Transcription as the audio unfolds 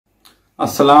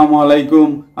আসসালামু আলাইকুম।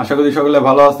 আশা করি সকলে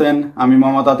ভালো আছেন। আমি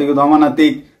মোহাম্মদ আতিকুর রহমান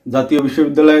আতিক, জাতীয়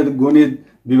বিশ্ববিদ্যালয়ের গণিত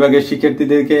বিভাগের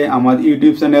শিক্ষার্থীদেরকে আমার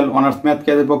ইউটিউব চ্যানেল অনার্স ম্যাথ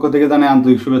ক্যারের পক্ষ থেকে জানাই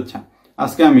আন্তরিক শুভেচ্ছা।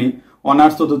 আজকে আমি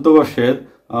অনার্স চতুর্থ বর্ষের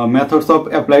মেথডস অফ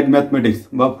অ্যাপ্লাইড ম্যাথমেটিক্স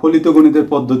বা ফলিত গণিতের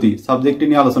পদ্ধতি সাবজেক্টটি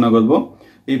নিয়ে আলোচনা করব।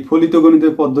 এই ফলিত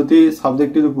গণিতের পদ্ধতি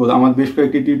সাবজেক্টের উপর আমার বেশ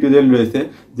কয়েকটি টিউটোরিয়াল রয়েছে,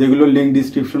 যেগুলো লিঙ্ক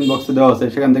ডিসক্রিপশন বক্সে দেওয়া আছে,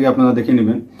 সেখান থেকে আপনারা দেখে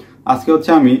নেবেন। আজকে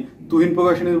হচ্ছে আমি তুহিন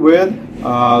প্রকাশনীর বইয়ের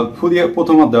ফুরিয়ার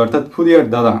প্রথম অধ্যায় অর্থাৎ ফুরিয়ার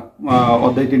দাদা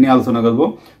অধ্যায়টি নিয়ে আলোচনা করবো।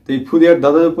 তো এই ফুরিয়ার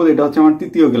দাদার উপর এটা হচ্ছে আমার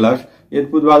তৃতীয় ক্লাস। এর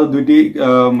পূর্বে আরো দুইটি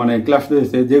ক্লাস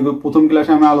রয়েছে, যে প্রথম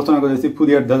ক্লাসে আমি আলোচনা করেছি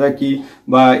ফুরিয়ার দাদা কি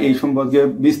বা এই সম্পর্কে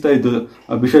বিস্তারিত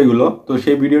বিষয়গুলো। তো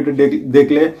সেই ভিডিওটি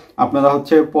দেখলে আপনারা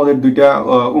হচ্ছে পরের দুইটা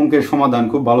অঙ্কের সমাধান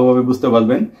খুব ভালোভাবে বুঝতে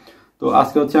পারবেন। তো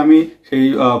আজকে হচ্ছে আমি সেই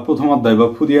প্রথম অধ্যায় বা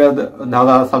ফুরিয়ার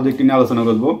ধারা সাবজেক্টটি নিয়ে আলোচনা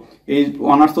করব। এই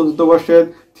অনার্স চতুর্থ বর্ষের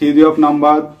theory of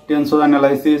number, tensor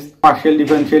analysis, partial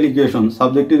differential equation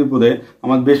সাবজেক্টের উপরে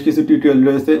আমার বেশ কিছু টিউটোরিয়াল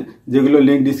রয়েছে, যেগুলো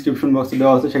লিঙ্ক ডিসক্রিপশন বক্সে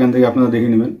দেওয়া আছে, সেখান থেকে আপনারা দেখে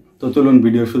নেবেন। তো চলুন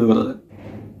ভিডিও শুরু করা যাক।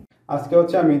 আজকে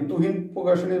হচ্ছে আমি তুহিন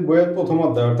প্রকাশনীর বইয়ের প্রথম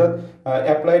অধ্যায় অর্থাৎ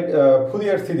অ্যাপ্লাইড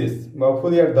ফুরিয়ার সিরিজ বা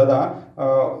ফুরিয়ার দাদা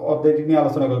অধ্যায়টি নিয়ে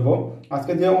আলোচনা করব।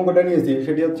 আজকে যে অঙ্কটা নিয়েছি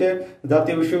সেটি হচ্ছে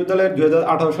জাতীয় বিশ্ববিদ্যালয়ের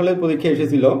 2018 সালের পরীক্ষা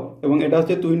এসেছিল, এবং এটা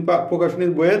হচ্ছে তুহিন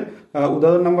প্রকাশনীর বইয়ের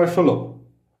উদাহরণ নাম্বার 16।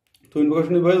 তুহিন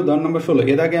প্রকাশনীর বইয়ের উদাহরণ নাম্বার 16।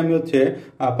 এর আগে আমি হচ্ছে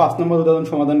 5 নম্বর উদাহরণ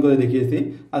সমাধান করে দেখিয়েছি।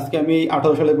 আজকে আমি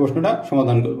 18 সালের প্রশ্নটা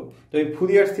সমাধান করব। তো এই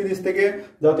ফুরিয়ার সিরিজ থেকে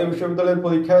জাতীয় বিশ্ববিদ্যালয়ের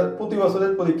পরীক্ষা প্রতি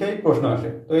বছরের পরীক্ষায় প্রশ্ন আসে,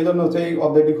 তো এই জন্য হচ্ছে এই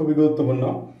অধ্যায়টি খুবই গুরুত্বপূর্ণ।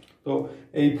 তো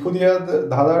এই ফুরিয়ার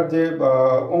ধারার যে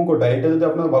অঙ্কটা, এটা যদি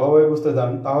আপনারা ভালোভাবে বুঝতে চান,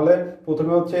 তাহলে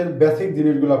প্রথমে হচ্ছে বেসিক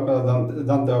জিনিসগুলো আপনারা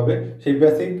জানতে হবে। সেই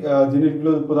বেসিক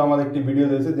জিনিসগুলোর উপর আমার একটি ভিডিও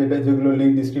রয়েছে, যেগুলো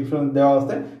লিঙ্ক ডিসক্রিপশনে দেওয়া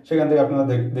আছে, সেখান থেকে আপনারা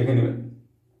দেখে নেবেন।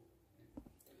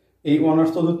 এই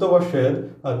অনার্স চতুর্থ বর্ষের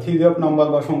থিওরি অফ নাম্বার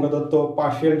বা সংখ্যাতত্ত্ব,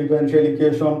 পার্শিয়াল ডিফারেনশিয়াল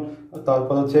ইকুয়েশন,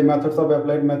 তারপর হচ্ছে methods of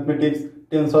applied mathematics,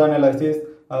 tensor analysis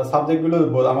সাবজেক্টগুলোর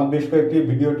উপর আমার বেশ কয়েকটি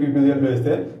ভিডিও টিউটোরিয়াল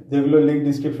রয়েছে, যেগুলো লিঙ্ক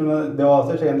ডিসক্রিপশনে দেওয়া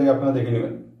আছে, সেখান থেকে আপনারা দেখে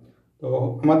নেবেন। তো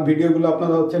আমার ভিডিওগুলো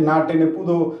আপনারা হচ্ছে না টেনে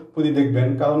পুরোপুরি দেখবেন,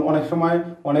 কারণ অনেক সময়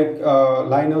অনেক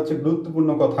লাইনে হচ্ছে গুরুত্বপূর্ণ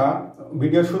কথা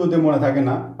ভিডিও শুরুতে মনে থাকে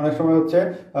না। অনেক সময় হচ্ছে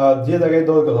যে জায়গায়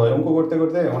দরকার হয়, অঙ্ক করতে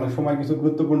করতে অনেক সময় কিছু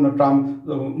গুরুত্বপূর্ণ টার্ম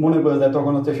মনে পড়ে যায়,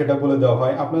 তখন হচ্ছে সেটা বলে দেওয়া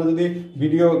হয়। আপনারা যদি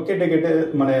ভিডিও কেটে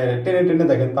টেনে টেনে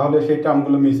দেখেন, তাহলে সেই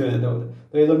টার্মগুলো মিস হয়ে যেতে পারে।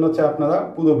 তো এই জন্য হচ্ছে আপনারা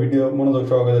পুরো ভিডিও মনোযোগ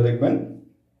সহকারে দেখবেন।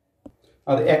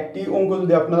 আর একটি অঙ্ক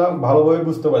যদি আপনারা ভালোভাবে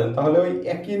বুঝতে পারেন, তাহলে ওই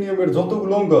একই নিয়মের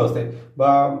যতগুলো অঙ্ক আছে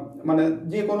বা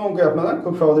যে কোনো অঙ্কে আপনারা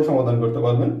খুব সহজে সমাধান করতে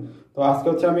পারবেন। তো আজকে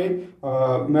হচ্ছে আমি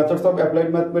মেথডস অফ অ্যাপ্লাইড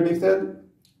ম্যাথমেটিক্সের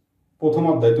প্রথম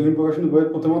অধ্যায়, তুহিন প্রকাশনীর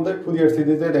বইয়ের প্রথম অধ্যায় ফুরিয়ার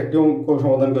সিরিজের একটি অঙ্ক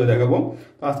সমাধান করে দেখাবো।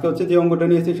 তো আজকে হচ্ছে যে অঙ্কটা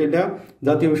নিয়েছি সেটা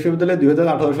জাতীয় বিশ্ববিদ্যালয়ে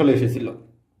 2018 সালে এসেছিল।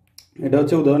 এটা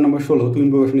হচ্ছে উদাহরণ নম্বর 16 তুহিন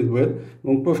প্রকাশনীর বইয়ের,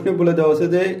 এবং প্রশ্নে বলে দেওয়া আছে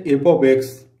যে এফ অফ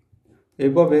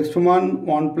এক্স সমান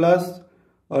 1 প্লাস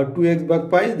 2x ভাগ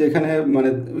পাই, যেখানে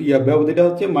ব্যবধিটা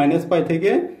হচ্ছে -π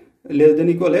থেকে less than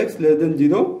equal x less than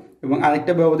 0, এবং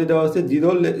আরেকটা ব্যবধি দেওয়া আছে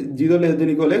 0 less than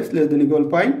equal x less than equal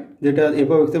পাই, যেটা এফ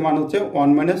অফ এক্স এর মান হচ্ছে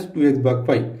 1 - 2x ভাগ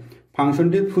পাই।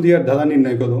 ফাংশনটির ফুরিয়ার ধারা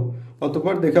নির্ণয় করো।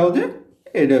 অতঃপর দেখাও যে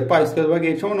এটা π² ভাগ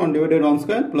 8 সমান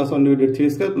 1/1² প্লাস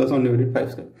 1/3² প্লাস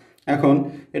 1/5²। এখন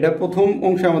এটা প্রথম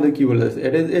অংশে আমাদের কি বলে আছে,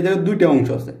 এটা এই জায়গায় দুইটা অংশ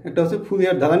আছে। একটা হচ্ছে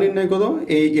ফুরিয়ার ধারা নির্ণয় করো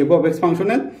এই এফ অফ এক্স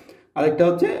ফাংশনের, আরেকটা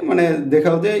হচ্ছে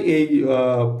দেখাও যে এই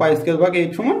π² ভাগ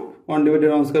 8 সমান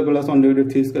 1/1² প্লাস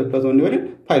 1/3² প্লাস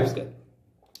 1/5²।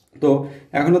 তো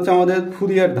এখন হচ্ছে আমাদের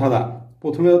ফুরিয়ার ধারা,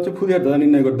 প্রথমে হচ্ছে ফুরিয়ার ধারা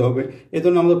নির্ণয় করতে হবে। এই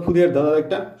জন্য আমরা ফুরিয়ার ধারার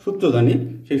একটা সূত্র জানি।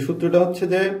 সেই সূত্রটা হচ্ছে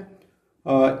যে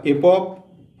এফ অফ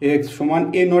এক্স সমান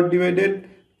এ not divided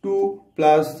 2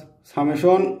 plus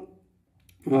summation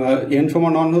N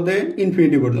সমান 1 হতে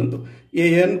ইনফিনিটি পর্যন্ত A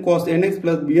n cos n x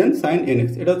plus B N sine n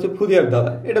x. এটা হচ্ছে ফুরিয়ার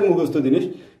ধারা, এটা মুখস্থ জিনিস।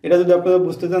 এটা যদি আপনারা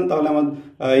বুঝতে চান, তাহলে আমার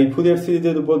এই ফুরিয়ার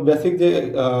সিরিজের উপর বেসিক যে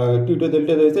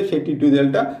টিউটোরিয়ালটা রয়েছে সেই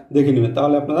টিউটোরিয়ালটা দেখে নেবেন,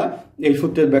 তাহলে আপনারা এই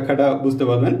সূত্রের ব্যাখ্যাটা বুঝতে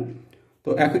পারবেন। তো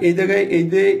এখন এই জায়গায় এই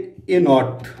যে এ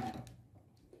not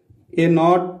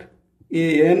A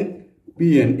N B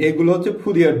N, এগুলো হচ্ছে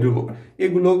ফুরিয়ার ধ্রুবক,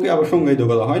 এগুলোকে আবার সংজ্ঞায়িত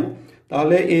করা হয়।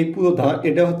 তাহলে এই পুরো ধারা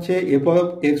এটা হচ্ছে এফ অফ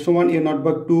এক্স সমান এ নট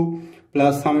ভাগ 2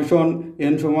 প্লাস সামেশন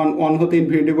এন সমান 1 হতে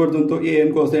ইনফিনিটি পর্যন্ত A n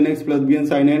cos n x plus B N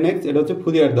sine n x. এটা হচ্ছে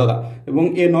ফুরিয়ার ধারা, এবং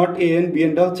এ নট এ এন বি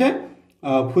এনটা হচ্ছে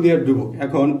ফুরিয়ার ধ্রুবক।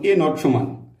 এখন এ নট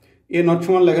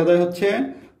সমান লেখা যায় হচ্ছে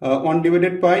 1/π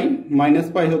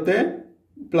 - π হতে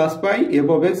plus pi F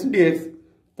of x dx.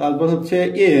 তারপর হচ্ছে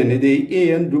এ এন, এ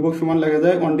এন ধ্রুবক সমান লেখা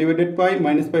যায় 1/π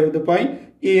 - π হতে পাই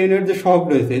এ এন এর যে সহগ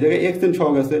রয়েছে, এই জায়গায় এক্স এন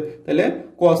সহগ আছে, তাহলে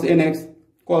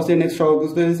cos nx সহগ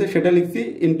রয়েছে, সেটা লিখছি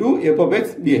into F of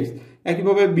x dx.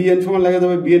 একইভাবে bn সমান লেখা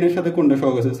যাবে bn এর সাথে কোনটা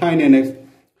সহগ আছে, sin nx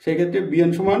সেক্ষেত্রে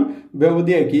বিএন সমান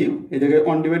ব্যবধি একই, এই জায়গায়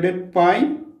 1 ডিভাইডেড পাই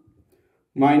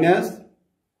মাইনাস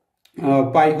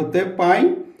পাই হতে পাই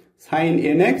sign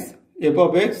nx F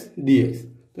of x dx.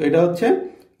 তো এটা হচ্ছে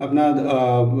আপনার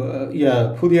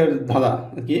ফুরিয়ার ধারা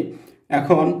আর কি।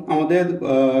 এখন আমাদের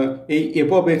এই এফ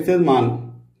অফ এক্স এর মান,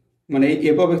 মানে এই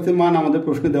এফ অফ এক্স এর মান আমাদের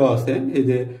প্রশ্নে দেওয়া আছে, এই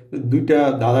যে দুইটা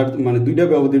ধারার মানে দুইটা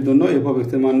ব্যবধির জন্য এফ অফ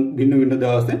এক্স এর মান ভিন্ন ভিন্ন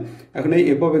দেওয়া আছে। এখন এই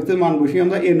এফ অফ এক্স এর মান বসিয়ে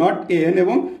আমরা এ নট এ এন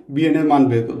এবং বিএন এর মান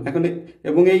বের করব। এখন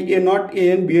এবং এই এ নট এ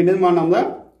এন বিএন এর মান আমরা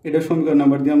এটা সমীকরণ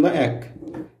নাম্বার দিয়ে আমরা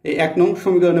এই 1 নং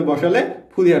সমীকরণে বসালে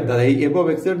ফুরিয়ার ধারা, এই এফ অফ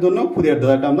এক্স এর জন্য ফুরিয়ার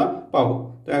ধারাটা আমরা পাবো।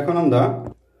 তো এখন আমরা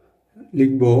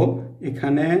লিখব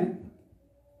এখানে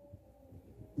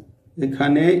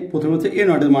প্রথমে হচ্ছে এ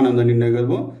নট এর মান আমরা নির্ণয়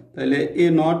করব। তাহলে এ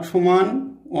নট সমান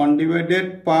 1 ডিভাইডেড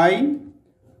পাই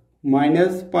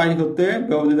মাইনাস পাই হতে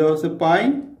ব্যবধি দেওয়া হচ্ছে পাই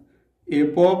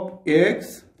এফ অফ এক্স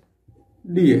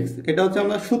ডিএক্স। এটা হচ্ছে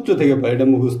আমরা সূত্র থেকে পাই, এটা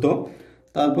মুখস্থ।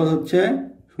 তারপর হচ্ছে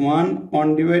সমান 1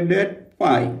 ডিভাইডেড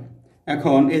পাই।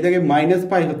 এখন এই জায়গায় মাইনাস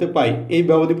পাই হতে পাই, এই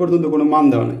ব্যবধি পর্যন্ত কোনো মান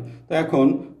দেওয়া নেই। তো এখন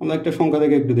আমরা একটা সংখ্যা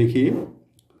থেকে একটু দেখি।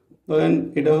 ধরেন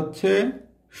এটা হচ্ছে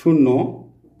 0,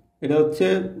 এটা হচ্ছে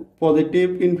পজিটিভ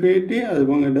ইনফিনিটি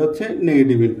এবং এটা হচ্ছে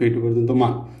নেগেটিভ ইনফিনিটি পর্যন্ত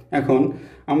মান। এখন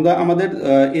আমরা আমাদের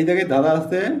এই জায়গায় ধারা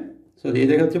আছে, সরি এই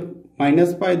জায়গায় হচ্ছে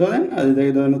মাইনাস পাই ধরেন, আর এই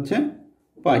জায়গায় ধরেন হচ্ছে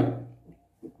পাই।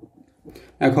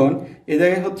 এখন এই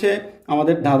জায়গায় হচ্ছে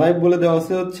আমাদের ধারায় বলে দেওয়া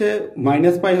আছে হচ্ছে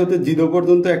মাইনাস পাই হতে 0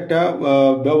 পর্যন্ত একটা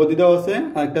ব্যবধি দেওয়া আছে,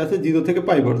 আর একটা আছে 0 থেকে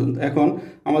পাই পর্যন্ত। এখন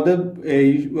আমাদের এই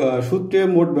সূত্রে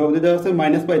মোট ব্যবধি দেওয়া আছে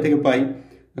মাইনাস পাই থেকে পাই।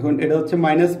 এখন এটা হচ্ছে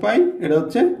মাইনাস পাই, এটা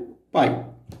হচ্ছে পাই।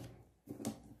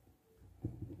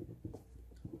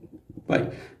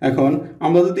 এখন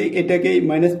আমরা যদি এটাকে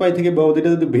মাইনাস পাই থেকে ব্যবধিটা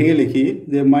যদি ভেঙে লিখি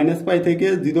যে মাইনাস পাই থেকে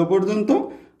 0 পর্যন্ত,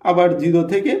 আবার 0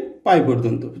 থেকে পাই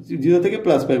পর্যন্ত, 0 থেকে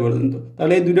প্লাস পাই পর্যন্ত,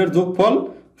 তাহলে এই দুইটার যোগফল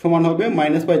সমান হবে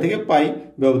মাইনাস পাই থেকে পাই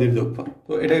ব্যবধির যোগফল।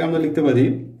 তো এটাকে আমরা লিখতে পারি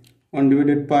 1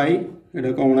 ডিভাইডেড পাই, এটা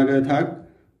কমন আকারে থাক,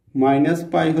 মাইনাস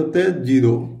পাই হতে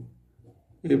 0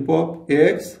 F of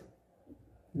x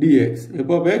dx, F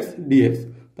of x dx,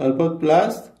 তারপর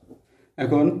প্লাস,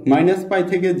 এখন মাইনাস পাই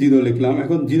থেকে 0 লিখলাম,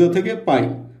 এখন 0 থেকে পাই,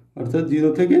 অর্থাৎ 0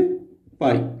 থেকে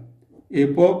পাই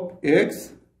F of x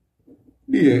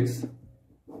dx,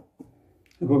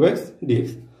 F of x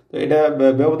dx. তো এটা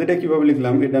ব্যবধিটা কিভাবে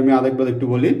লিখলাম এটা আমি আরেকবার একটু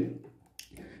বলি।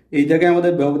 এই জায়গায়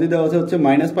আমাদের ব্যবধি দেওয়া আছে হচ্ছে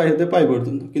মাইনাস পাই হতে পাই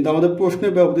পর্যন্ত, কিন্তু আমাদের প্রশ্নে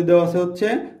ব্যবধি দেওয়া আছে হচ্ছে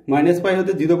মাইনাস পাই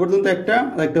হতে 0 পর্যন্ত একটা,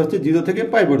 আর একটা হচ্ছে 0 থেকে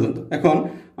পাই পর্যন্ত। এখন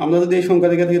আমরা যদি এই সংখ্যা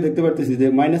থেকে দেখতে পারতেছি যে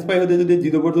মাইনাস পাই হতে যদি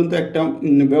 0 পর্যন্ত একটা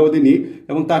ব্যবধি নিই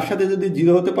এবং তার সাথে যদি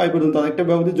 0 হতে পাই পর্যন্ত আরেকটা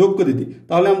ব্যবধি যোগ করে দিই,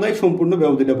 তাহলে আমরা এই সম্পূর্ণ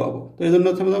ব্যবধিটা পাবো। তো এই জন্য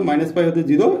হচ্ছে আমরা মাইনাস পাই হতে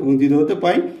 0 এবং 0 হতে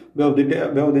পাই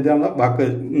ব্যবধিটা আমরা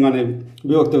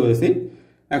বিভক্ত করেছি।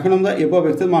 এখন আমরা এফ অফ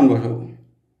এক্স এর মান বসাবো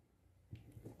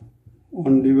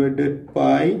 1 ডিভাইডেড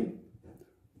পাই,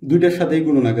 দুইটার সাথেই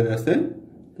গুণন আকারে আছে,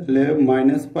 তাহলে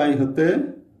মাইনাস পাই হতে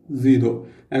 0।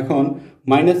 এখন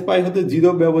মাইনাস পাই হতে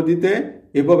 0 ব্যবধিতে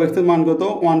এফ অফ এক্স এর মান কত?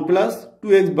 1 প্লাস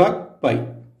 2x ভাগ পাই।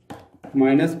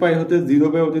 মাইনাস পাই হতে 0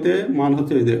 ব্যবধিতে মান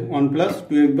হচ্ছে এই যে 1 প্লাস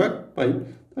 2x ভাগ পাই,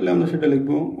 তাহলে আমরা সেটা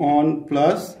লিখবো 1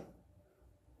 প্লাস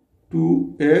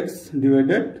 2x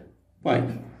ডিভাইডেড পাই,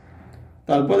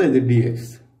 তারপর এই যে dx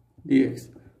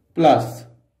প্লাস,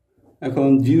 এখন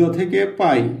 0 থেকে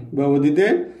পাই ব্যবধিতে,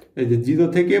 এই যে 0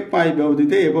 থেকে পাই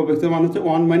ব্যবধিতে এফ অফ এক্স এর মান হচ্ছে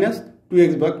 1 মাইনাস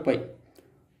 2x ভাগ পাই,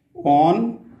 1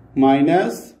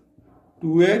 মাইনাস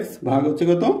 2x ভাগ হচ্ছে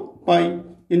কত? পাই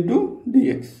ইন্টু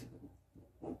dx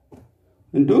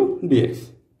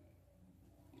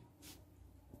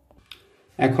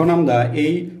এখন আমরা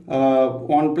এই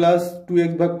 1 প্লাস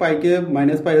 2x ভাগ পাইকে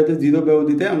মাইনাস পাই হতে 0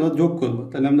 ব্যবধিতে আমরা যোগ করব।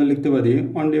 তাহলে আমরা লিখতে পারি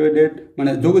 1 ডিভাইডেড,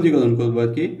 মানে যোগজীকরণ করবো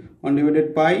আর কি, 1 ডিভাইডেড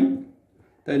পাই,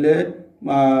 তাহলে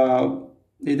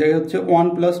এই জায়গায় হচ্ছে 1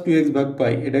 প্লাস 2x ভাগ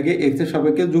পাই, এটাকে x এর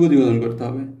সাপেক্ষে যোগজীকরণ করতে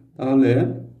হবে। তাহলে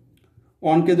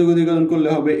 1 কে যোগজীকরণ করলে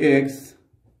হবে x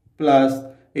প্লাস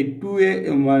এই 2a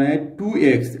মানে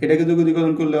 2x, এটাকে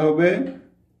যোগজীকরণ করলে হবে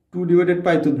 2 ডিভাইডেড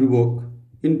পাই তো ধ্রুবক,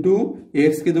 ইন্টু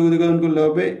x কে যোগজীকরণ করলে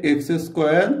হবে x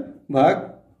স্কোয়ার ভাগ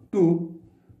 2,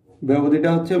 ব্যবধিটা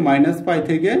হচ্ছে মাইনাস পাই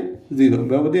থেকে 0,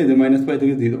 ব্যবধি এই যে মাইনাস পাই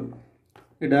থেকে 0,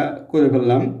 এটা করে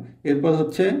ফেললাম। এরপর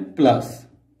হচ্ছে প্লাস,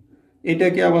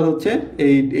 এটাকে আবার হচ্ছে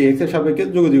এই x এর সাপেক্ষে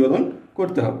যোগজীকরণ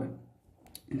করতে হবে।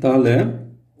 তাহলে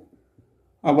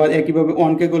আবার একইভাবে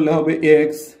 1 কে করলে হবে x,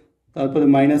 তারপরে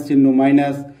মাইনাস চিহ্ন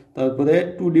মাইনাস, তারপরে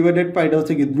 2 ডিভাইডেড পাইটা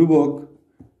হচ্ছে কি ধ্রুবক,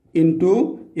 ইন্টু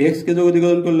x কে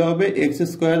যোগজীকরণ করলে হবে x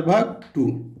স্কোয়ার ভাগ 2।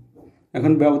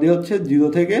 এখন ব্যবধি হচ্ছে 0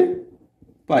 থেকে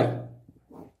পাই,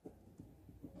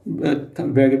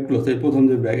 ব্র্যাকেট ক্লোজ, এই প্রথম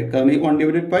যে ব্র্যাকেট, কারণ এই 1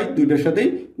 ডিভাইডেড পাই দুইটার সাথেই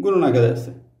গুণন আকারে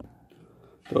আছে।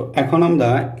 তো এখন আমরা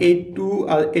এই 2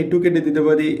 আর এই 2 কেটে দিতে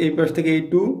পারি, এই পাশ থেকে এই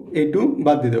 2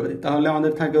 বাদ দিতে পারি। তাহলে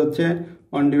আমাদের থাকে হচ্ছে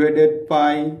 1 divided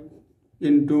pi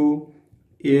into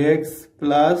x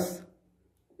plus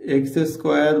x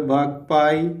square ভাগ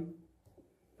পাই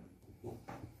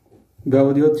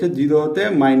ব্যবধি হচ্ছে 0 হতে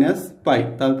মাইনাস পাই,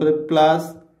 তারপরে plus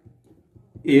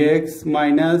x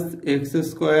minus x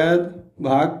square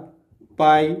ভাগ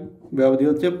পাই ব্যবধি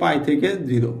হচ্ছে পাই থেকে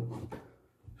 0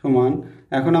 সমান।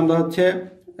 এখন আমরা হচ্ছে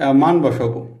মান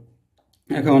বসাবো।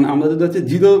 এখন আমরা যদি হচ্ছে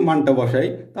 0 মানটা বসাই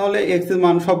তাহলে এক্স এর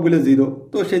মান সবগুলো 0,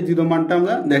 তো সেই 0 মানটা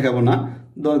আমরা দেখাবো না,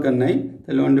 দরকার নাই।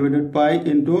 তাহলে 1 ডিভাইডেড পাই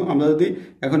ইন্টু আমরা যদি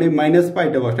এখন এই মাইনাস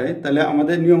পাইটা বসাই তাহলে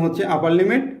আমাদের নিয়ম হচ্ছে আপার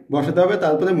লিমিট বসাতে হবে,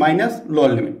 তারপরে মাইনাস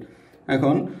লোয়ার লিমিট।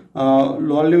 এখন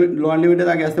লোয়ার লিমিটের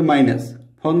আগে আছে মাইনাস,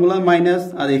 ফর্মুলা মাইনাস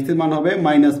আর এক্স এর মান হবে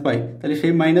মাইনাস পাই, তাহলে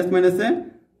সেই মাইনাস মাইনাসে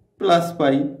প্লাস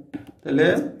পাই, তাহলে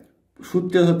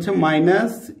সূত্র হচ্ছে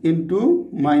মাইনাস ইন্টু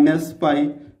মাইনাস পাই,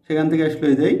 সেখান থেকে আসলে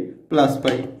যাই প্লাস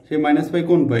পাই। সেই মাইনাস পাই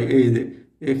কোন পাই, এই যে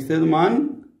এক্স এর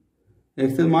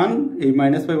মান এই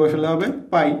মাইনাস পাই বসালে হবে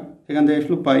পাই, সেখান থেকে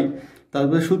আসলো পাই।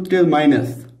 তারপরে সূত্রের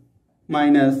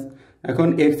মাইনাস এখন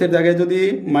এক্স এর জায়গায় যদি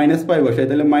মাইনাস পাই বসাই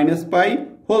তাহলে মাইনাস পাই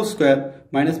হোল স্কোয়ার,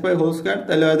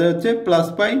 তাহলে হচ্ছে প্লাস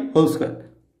পাই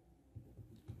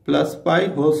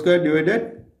হোল স্কোয়ার ডিভাইডেড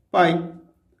পাই।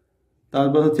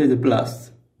 তারপর হচ্ছে এই যে প্লাস,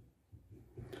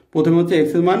 প্রথমে হচ্ছে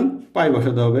এক্স এর মান পাই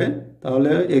বসাতে হবে,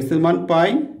 তাহলে এক্স এর মান পাই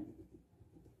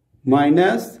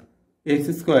মাইনাস এক্স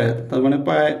স্কোয়ার, তার মানে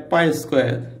পাই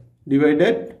স্কোয়ার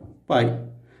ডিভাইডেড পাই।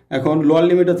 এখন লোয়ার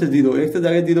লিমিট হচ্ছে 0, এক্স এর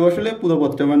জায়গায় 0 বসালে পুরো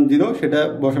পদটার মান 0, সেটা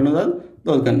বসানোর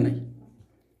দরকার নেই,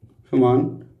 সমান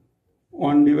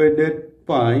 1 ডিভাইডেড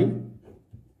পাই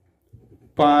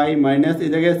মাইনাস এই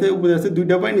জায়গায় আছে উপরে আছে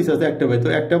 2টা পাই, নিচে আছে 1টা পাই, তো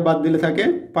একটা বাদ দিলে থাকে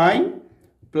পাই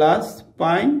প্লাস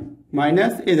পাই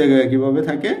মাইনাস এই জায়গায় কিভাবে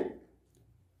থাকে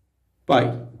পাই,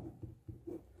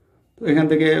 তো এখান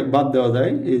থেকে বাদ দেওয়া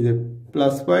যায়, এই যে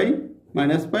প্লাস পাই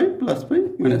মাইনাস পাই প্লাস পাই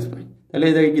মাইনাস পাই, তাহলে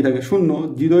এই জায়গায় কি থাকে 0,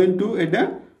 0 ইন্টু এটা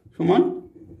সমান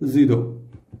 0,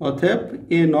 অতএব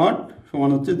এ নট সমান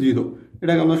হচ্ছে 0।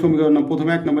 এটাকে আমরা সমীকরণ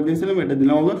প্রথমে 1 নম্বর দিয়েছিলাম, এটা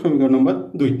দিলাম আমরা সমীকরণ নম্বর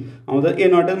 2। আমাদের এ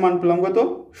নটের মান পেলাম কত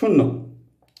 0,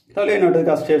 তাহলে এ নটের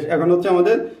কাজ শেষ। এখন হচ্ছে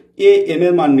আমাদের এ এন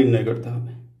এর মান নির্ণয় করতে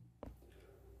হবে।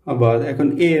 আবার এখন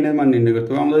এ এন এর মান নির্ণয় করতে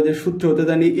হবে, আমরা যে সূত্র হতে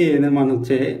জানি এ এন এর মান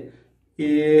হচ্ছে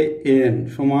এ এন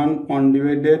সমান 1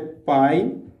 ডিভাইডেড পাই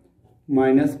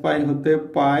মাইনাস পাই হতে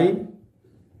পাই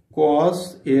cos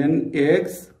n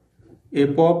x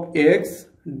F of x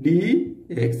D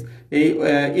x. এই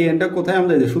এনটা কোথায়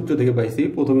আমরা এই সূত্র থেকে পাইছি,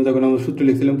 প্রথমে যখন আমরা সূত্র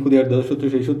লিখছিলাম ফুরিয়ার দ্বারা সূত্র,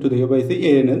 সেই সূত্র থেকে পাইছি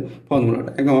এ এন এর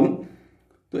ফর্মুলাটা। এখন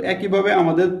তো একইভাবে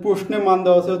আমাদের প্রশ্নে মান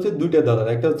দেওয়া আছে হচ্ছে 2টা দ্বারা,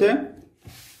 একটা হচ্ছে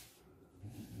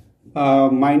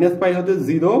মাইনাস পাই হতে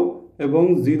 0 এবং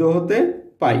 0 হতে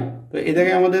পাই, তো এই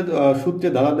জায়গায় আমাদের সূত্রে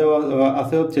ধারা দেওয়া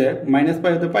আছে হচ্ছে মাইনাস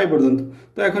পাই হতে পাই পর্যন্ত।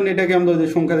 তো এখন এটাকে আমরা যে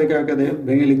সংখ্যা রেখা আকারে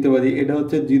ভেঙে লিখতে পারি, এটা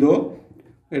হচ্ছে 0,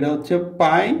 এটা হচ্ছে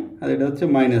পাই আর এটা হচ্ছে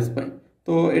মাইনাস পাই,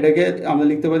 তো এটাকে আমরা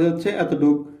লিখতে পারি হচ্ছে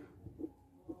এতটুক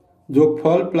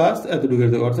যোগফল প্লাস এতটুকের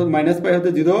যোগ, অর্থাৎ মাইনাস পাই হতে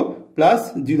 0 প্লাস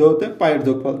 0 হতে পাইয়ের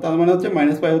যোগফল, তার মানে হচ্ছে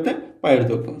মাইনাস পাই হতে পাইয়ের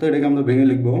যোগফল। তো এটাকে আমরা ভেঙে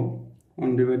লিখবো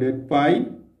 1 ডিভাইডেড পাই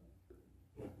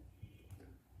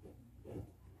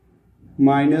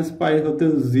মাইনাস পাই হতে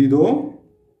 0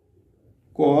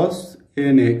 cos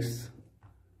nx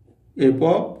f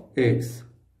of x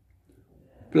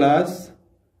plus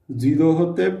 0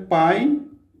 হতে পাই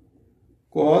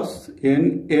cos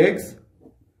nx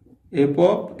f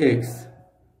of x,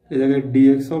 এই জায়গায়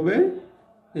dx হবে,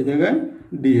 এই জায়গায়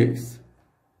dx।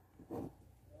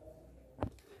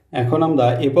 এখন আমরা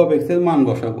f of x এর মান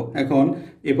বসাবো। এখন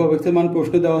f of x এর মান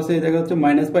প্রশ্ন দেওয়া আছে, এই জায়গায় হচ্ছে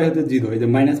মাইনাস পাই হতে 0, এই যে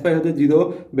মাইনাস পাই হতে 0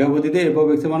 ব্যবধিতে f of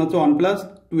x এর মান হচ্ছে 1 প্লাস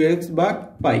 2x ভাগ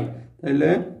পাই,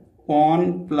 তাহলে 1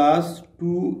 প্লাস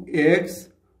 2x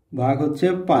ভাগ হচ্ছে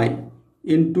পাই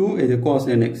ইন্টু এই যে cos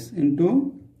nx into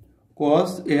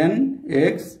cos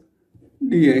nx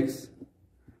dx,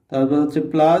 তারপর হচ্ছে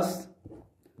প্লাস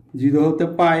 0 হতে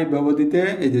পাই ব্যবধিতে,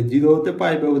 এই যে 0 হতে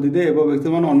পাই ব্যবধিতে f of x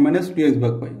এর মান 1 মাইনাস 2x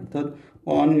ভাগ পাই, অর্থাৎ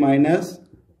 1 মাইনাস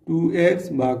 2x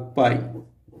ভাগ পাই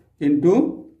ইন্টু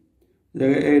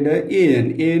এটা এন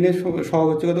এর সহগ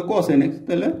হচ্ছে কত cos nx,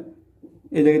 তাহলে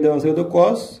এই জায়গায় দেওয়া আছে কত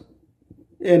cos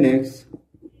nx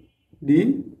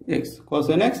dx, cos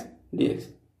nx dx।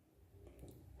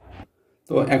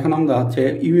 তো এখন আমরা হচ্ছে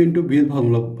u ইন্টু ভি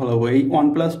ফর্মুলা ফলাবো। এই 1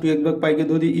 প্লাস 2x ভাগ পাইকে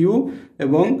ধরি u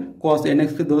এবং cos nx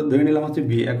কে ধরে নিলাম হচ্ছে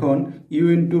v। এখন u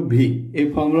ইন্টু ভি এই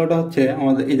ফর্মুলাটা হচ্ছে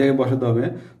আমাদের এই জায়গায় বসাতে হবে,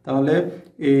 তাহলে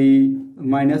এই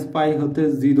মাইনাস পাই হতে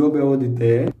 0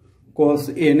 ব্যবধিতে cos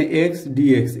nx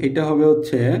dx এটা হবে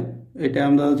হচ্ছে, এটা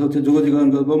আমরা হচ্ছে যোগজীকরণ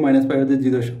করবো মাইনাস পাই হতে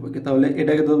 0 সম্পর্কে, তাহলে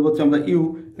এটাকে ধরবো হচ্ছে আমরা u,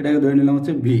 এটাকে ধরে নিলাম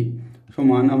হচ্ছে v,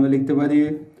 সমান আমরা লিখতে পারি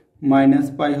মাইনাস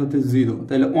পাই হতে 0,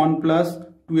 তাহলে 1 প্লাস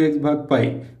 2x ভাগ পাই।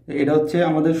 এটা হচ্ছে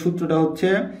আমাদের সূত্রটা হচ্ছে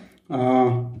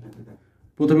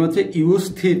প্রথমে হচ্ছে ইউ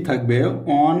স্থির থাকবে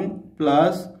 1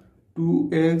 প্লাস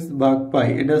 2x ভাগ পাই,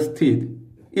 এটা স্থির,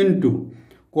 ইন্টু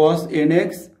cos nx,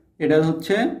 এটা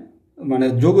হচ্ছে মানে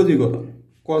যোগজীকরণ,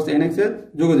 cos nx এর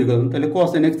যোগজীকরণ, তাহলে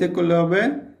cos nx এর করলে হবে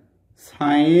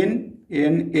sin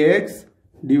nx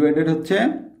ডিভাইডেড হচ্ছে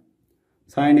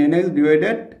sin nx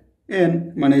ডিভাইডেড n,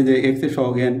 মানে যে x এর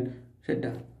সহগ n, সেটা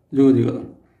যোগজীকরণ।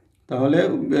 তাহলে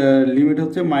লিমিট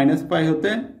হচ্ছে মাইনাস পাই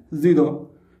হতে 0,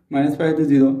 মাইনাস পাই হতে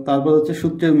 0, তারপর হচ্ছে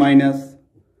সূত্রের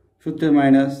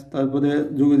মাইনাস, তারপরে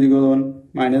যোগজীকরণ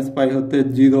মাইনাস পাই হতে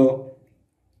 0,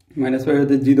 মাইনাস পাই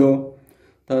হতে 0,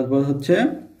 তারপর হচ্ছে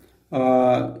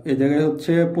এই জায়গায়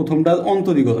হচ্ছে প্রথমটা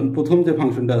অন্তরীকরণ, প্রথম যে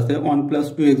ফাংশনটা আছে 1 প্লাস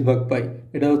 2x ভাগ পাই,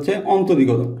 এটা হচ্ছে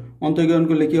অন্তরীকরণ। অন্তরীকরণ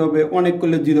করলে কি হবে, অনেক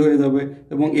করলে 0 হয়ে যাবে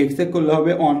এবং x এ করলে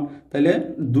হবে 1, তাহলে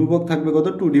ধ্রুবক থাকবে কত,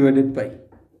 2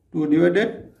 ডিভাইডেড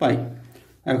পাই।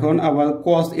 এখন আবার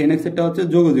cos nx এটা হচ্ছে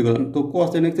যোগজীকরণ, তো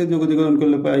cos nx এর যোগজীকরণ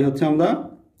করলে পাই হচ্ছে আমরা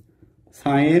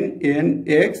sin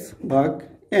nx ভাগ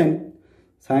n,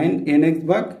 sin nx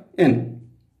ভাগ n,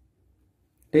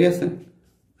 ঠিক আছে,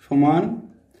 সমান।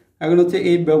 এখন হচ্ছে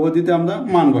এই ব্যবধিতে আমরা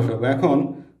মান বসাবো। এখন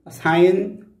সাইন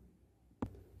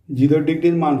 0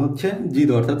 ডিগ্রির মান হচ্ছে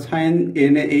 0, অর্থাৎ সাইন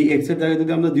n এই x এর জায়গায়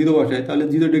যদি আমরা 0 বসাই তাহলে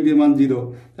 0 ডিগ্রির মান 0,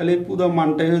 তাহলে পুরো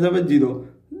মানটাই হয়ে যাবে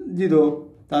 0।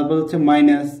 তারপর হচ্ছে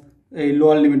মাইনাস, এই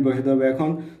লোয়ার লিমিট বসাতে হবে। এখন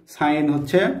সাইন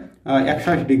হচ্ছে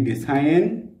 180 ডিগ্রি, সাইন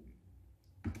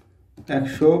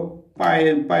 100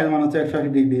 পায়ের মান হচ্ছে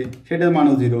 180 ডিগ্রি, সেটার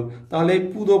মানও 0, তাহলে এই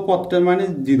পুরো পথটার মানে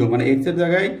 0, মানে x এর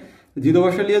জায়গায় 0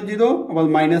 বসালেও 0, আবার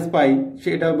মাইনাস পাই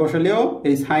সেটা বসালেও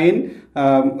এই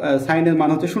সাইনের মান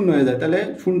হচ্ছে 0 হয়ে যায়, তাহলে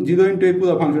 0 ইন্টু এই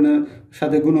পুরো ফাংশনের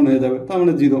সাথে গুণন হয়ে যাবে, তার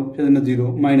মানে 0, সেজন্য 0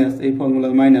 মাইনাস, এই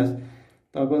ফর্মুলার মাইনাস।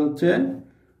 তারপর হচ্ছে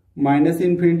মাইনাস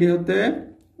ইনফিনিটি হতে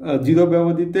 0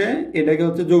 ব্যবধিতে এটাকে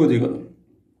হচ্ছে যোগজীকরণ,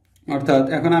 অর্থাৎ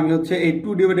এখন আমি হচ্ছে এই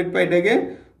 2 ডিভাইডেড পাইটাকে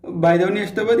বাইরেও নিয়ে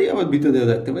আসতে পারি, আবার ভিতরেও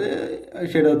রাখতে পারি,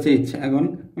 সেটা হচ্ছে ইচ্ছা। এখন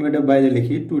আমি এটা বাইরে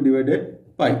লিখি 2 ডিভাইডেড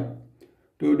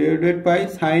পাই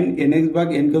সাইন nx ভাগ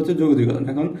n কে হচ্ছে যোগজীকরণ।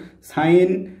 এখন সাইন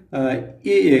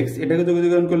ax এটাকে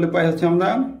যোগজীকরণ করলে পাই হচ্ছে আমরা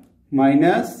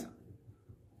minus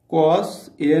cos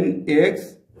nx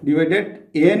divided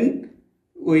n,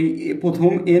 ওই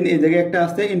প্রথম n এই জায়গায় একটা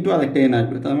আসছে, ইন্টু আরেকটা n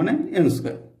আসবে, তার মানে n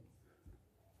স্কয়ার,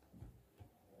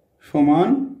 সমান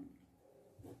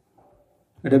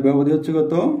এটা ব্যবধি হচ্ছে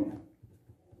কত,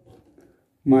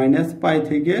 মাইনাস পাই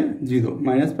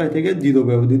থেকে 0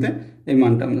 ব্যবধিতে এই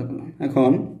মানটা আমরা পেলাম।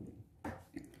 এখন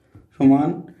সমান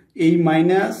এই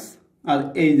মাইনাস আর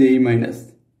এই যে এই মাইনাস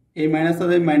আর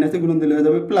এই মাইনাসে গুণন দিলে হয়ে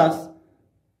যাবে প্লাস,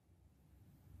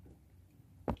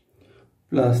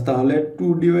 তাহলে 2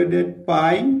 ডিভাইডেড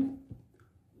পাই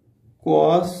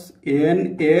cos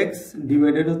nx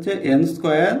ডিভাইডেড হচ্ছে n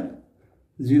স্কয়ার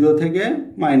 0 থেকে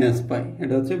মাইনাস পাই,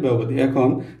 এটা হচ্ছে ব্যবধি। এখন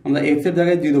আমরা x এর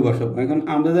জায়গায় 0 বসাবো। এখন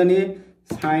আমরা জানি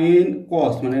সাইন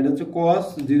cos, মানে এটা হচ্ছে cos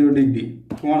 0 ডিগ্রি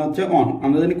সমান হচ্ছে 1,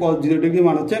 আমরা জানি cos 0 ডিগ্রি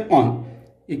মান হচ্ছে 1,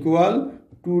 equal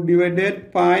 2 divided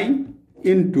pi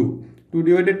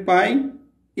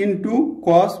into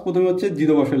cos, প্রথমে হচ্ছে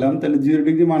 0 বসালাম, তাহলে 0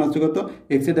 ডিগ্রি মান হচ্ছে কত,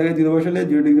 x এর জায়গায় 0 বসালে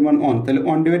 0 ডিগ্রি মান 1, তাহলে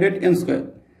 1 ডিভাইডেড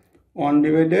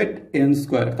n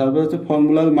স্কয়ার, তারপর হচ্ছে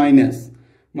ফর্মুলার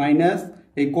মাইনাস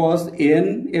এই cos n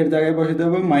এর জায়গায় বসাতে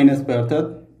হবে মাইনাস পাই, অর্থাৎ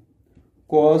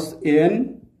cos n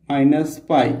মাইনাস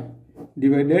পাই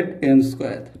ডিভাইডেড n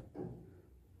স্কয়ার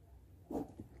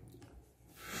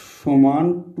সমান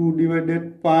 2 divided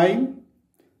pi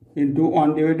into 1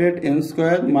 divided n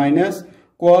square minus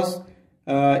cos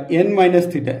n minus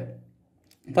theta,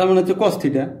 তার মানে হচ্ছে cos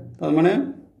থিটা, তার মানে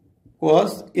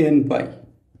cos n পাই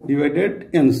ডিভাইডেড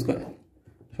n স্কয়ার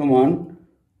সমান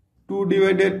 2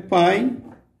 divided pi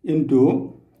into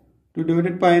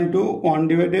 1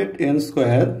 divided n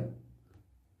square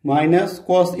minus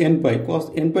cos n পাই,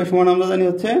 সমান আমরা জানি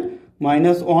হচ্ছে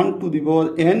minus 1 to the power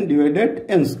n divided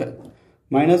n square,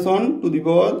 minus 1 to the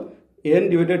power n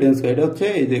divided n square, এটা হচ্ছে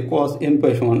এই যে cos n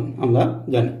পাই সমান আমরা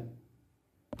জানি।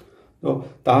 তো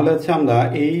তাহলে হচ্ছে আমরা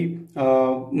এই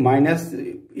মাইনাস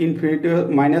ইনফিনিটি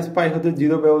মাইনাস পাই হতে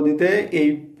 0 ব্যবধিতে এই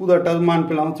পুরোটার মান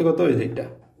পেলাম হচ্ছে কত, এই যে এটা,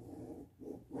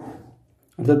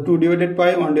 অর্থাৎ 2 divided pi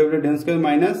 1 divided n square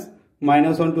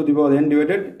minus 1 to the power n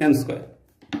divided n square.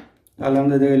 তাহলে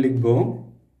আমরা জায়গায় লিখব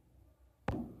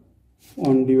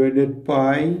 1 ডিভাইডেড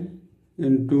পাই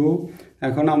ইন্টু,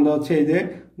 এখন আমরা হচ্ছে এই যে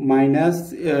মাইনাস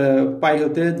পাই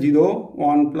হতে 0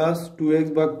 1 প্লাস 2x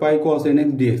ভাগ পাই cos nx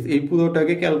dx, এই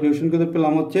পুরোটাকে ক্যালকুলেশন করে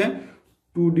পেলাম হচ্ছে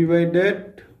 2 divided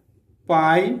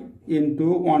pi into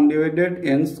 1 divided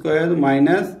n square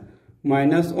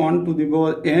minus 1 to the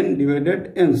power n divided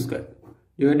n square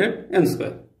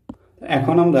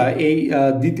এখন আমরা এই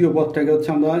দ্বিতীয় পদটাকে হচ্ছে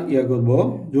আমরা করব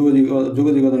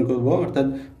যোগযোগদান করব, অর্থাৎ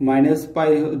মাইনাস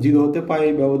পাই 0 হতে পাই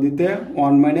ব্যবধিতে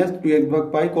 1 মাইনাস 2x ভাগ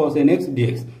পাই cos nx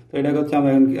dx। তো এটাকে হচ্ছে আমরা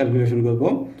এখন ক্যালকুলেশন করব।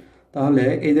 তাহলে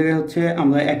এই জায়গায় হচ্ছে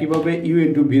আমরা একইভাবে u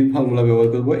ইন্টু v ফর্মুলা ব্যবহার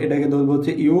করব। এটাকে ধরবো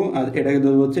হচ্ছে u আর এটাকে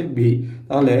ধরবো হচ্ছে v।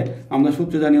 তাহলে আমরা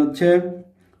সূত্র জানি হচ্ছে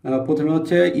প্রথমে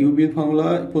হচ্ছে u v ফর্মুলা,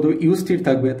 প্রথমে u স্থির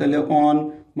থাকবে, তাহলে 1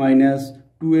 মাইনাস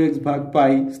 2x ভাগ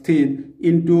পাই স্থির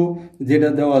ইন্টু যেটা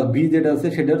দেওয়া v যেটা আছে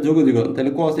সেটার যোগযোগন,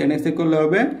 তাহলে cos nx করলে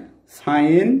হবে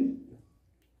sin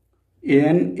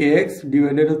nx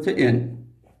ডিভাইডেড হচ্ছে n,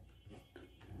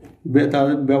 তার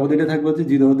ব্যবধিটা থাকবে হচ্ছে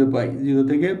 0 হতে পাই, 0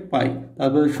 থেকে পাই,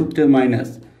 তারপরে সূত্রের মাইনাস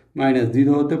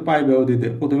 0 হতে পাই ব্যবধিতে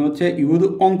প্রথমে হচ্ছে ইউর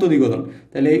অন্তরীকরণ,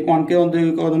 তাহলে এই 1 কে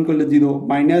অন্তরীকরণ করলে 0,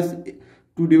 মাইনাস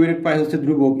 2 ডিভাইডেড পাই হচ্ছে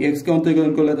ধ্রুবক, x কে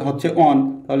অন্তরীকরণ করলে হচ্ছে 1,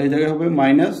 তাহলে এই জায়গায় হবে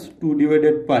minus 2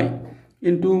 divided pi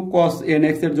into cos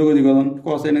nx এর যোগযোগদান,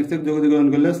 cos nx এর যোগযোগদান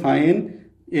করলে sin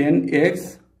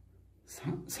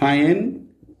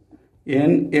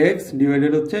nx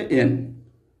ডিভাইডেড হচ্ছে n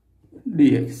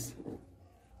dx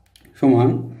সমান।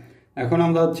 এখন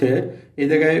আমরা হচ্ছে এই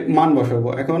জায়গায় মান বসাবো।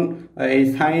 এখন এই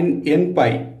sin n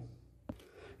পাই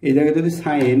এই জায়গায় যদি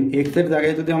sin x এর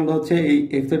জায়গায় যদি আমরা হচ্ছে এই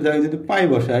x এর জায়গায় যদি পাই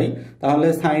বসাই, তাহলে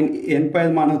sin n পাই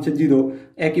এর মান হচ্ছে 0।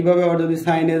 একইভাবে আবার যদি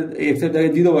sin এর x এর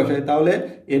জায়গায় 0 বসাই, তাহলে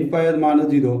n পাই এর মান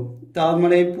 0, তার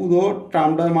মানে এই পুরো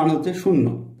টার্মটার মান হচ্ছে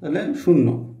 0, তাহলে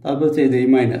 0, তারপর হচ্ছে এই যে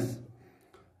মাইনাস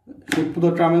পুরো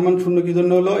টার্মের মান 0 কি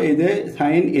জন্য হলো, এই যে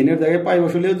sin n এর জায়গায় পাই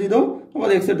বসালেও 0, আবার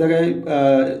x এর জায়গায়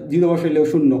 0 বসালেও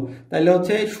 0, তাহলে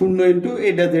হচ্ছে 0 ইন্টু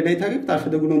এটা যেটাই থাকে তার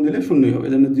সাথে গুণন দিলে 0ই হবে,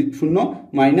 এজন্য 0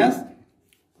 মাইনাস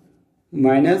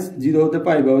 0 হতে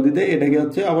পাই ব্যবধিতে এটাকে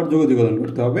হচ্ছে আবার যোগযোগদান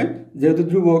করতে হবে, যেহেতু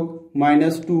ধ্রুবক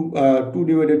মাইনাস 2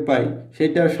 ডিভাইডেড পাই,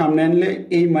 সেটার সামনে আনলে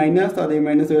এই মাইনাস আর এই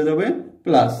মাইনাস হয়ে যাবে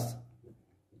প্লাস,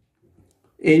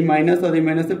 এই মাইনাস আর এই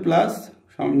মাইনাসে প্লাস,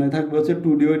 সামনে থাকবে হচ্ছে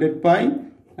 2 ডিভাইডেড পাই।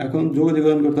 এখন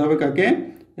যোগযোগদান করতে হবে কাকে,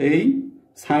 এই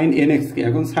sin nx কে।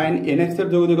 এখন sin nx এর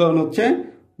যোগযোগদান হচ্ছে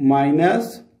minus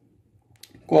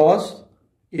cos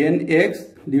nx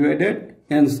divided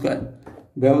n square,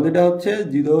 ব্যবধিটা হচ্ছে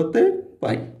 0 হতে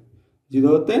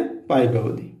পাই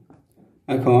ব্যবধি।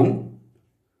 এখন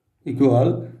ইকুয়াল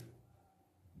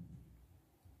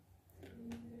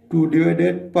 2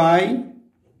 ডিভাইডেড পাই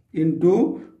ইন্টু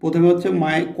প্রথমে হচ্ছে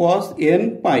cos n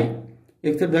পাই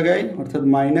x এর জায়গায়, অর্থাৎ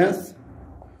মাইনাস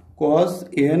cos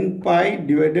n পাই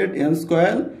ডিভাইডেড n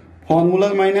স্কয়ার,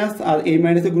 ফর্মুলার মাইনাস আর এই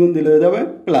মাইনাসে গুণন দিলে হয়ে যাবে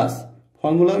প্লাস,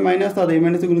 ফর্মুলার মাইনাস আর এই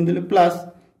মাইনাসে গুণন দিলে প্লাস,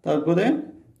 তারপরে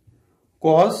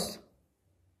cos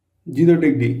 0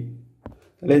 ডিগ্রি,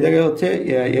 তাহলে এই জায়গায় হচ্ছে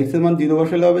x এর মান 0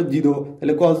 বসালে হবে 0,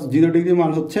 তাহলে cos 0 ডিগ্রি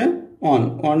মান হচ্ছে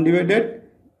 1 divided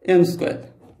n square,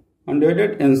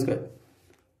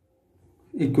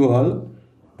 equal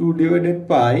 2 divided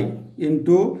pi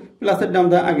into প্লাসের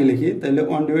দামটা আগে লিখি, তাহলে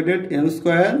 1 divided n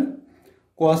square,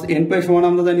 cos n পাই সমান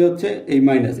আমরা জানি হচ্ছে এই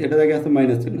মাইনাস, এটা জায়গায় আছে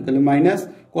মাইনাস চিহ্ন, তাহলে মাইনাস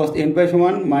cos n পাই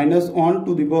সমান minus 1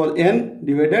 to the power n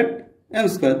divided n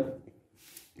square.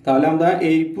 তাহলে আমরা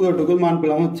এই পুরোটুকুর মান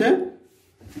পেলাম হচ্ছে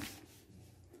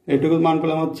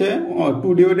 2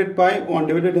 ডিভাইডেড পাই 1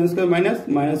 divided n square minus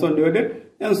 1 divided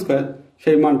n square,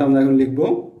 সেই মানটা আমরা এখন লিখবো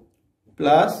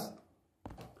প্লাস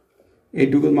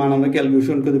এইটুকুর মান আমরা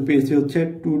ক্যালকুলেশন করে পেয়েছি হচ্ছে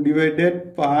 2 divided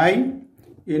pi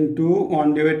into 1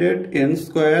 divided n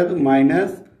square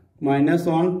minus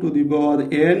 1 to the power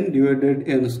n divided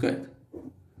n square,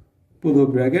 পুরো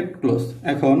ব্র্যাকেট ক্লোজ।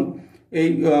 এখন এই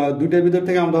দুইটার ভিতর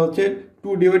থেকে আমরা হচ্ছে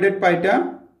 2 ডিভাইডেড পাইটা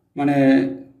মানে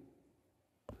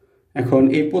এখন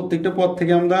এই প্রত্যেকটা পদ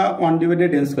থেকে আমরা 1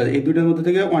 ডিভাইডেড n স্কয়ার, এই দুইটার মধ্যে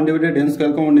থেকে 1 ডিভাইডেড n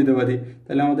স্কয়ার কমন নিতে পারি,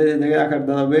 তাহলে আমাদের এই জায়গায় আকার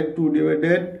দাঁড়াবে 2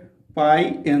 ডিভাইডেড পাই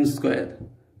n স্কয়ার,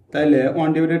 তাহলে 1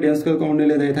 ডিভাইডেড n স্কয়ার কমন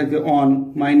নিলে এই থাকবে 1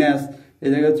 মাইনাস এই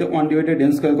জায়গায় হচ্ছে 1 ডিভাইডেড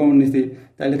n স্কয়ার কমন নিছি,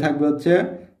 তাহলে থাকবে হচ্ছে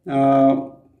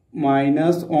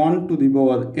minus 1 to the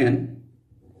power n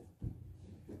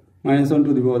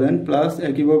plus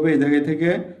একইভাবে এই জায়গায় থেকে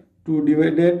 2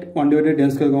 divided 1 divided n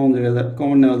square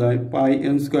common নেওয়া যায় পাই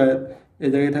n স্কয়ার, এই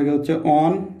জায়গায় থাকে হচ্ছে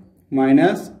 1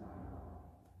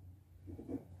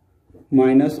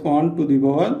 minus 1 to the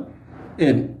power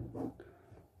n।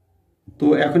 তো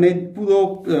এখন এই পুরো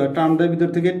টার্মটার ভিতর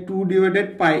থেকে 2 ডিভাইডেড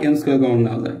পাই n স্কয়ার কমন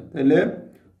নেওয়া যায়, তাহলে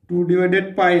 2 ডিভাইডেড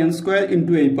পাই n স্কয়ার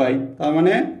ইন্টু এই পাই, তার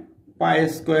মানে pi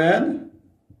square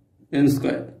n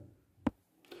square,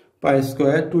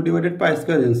 2 divided pi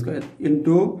square n square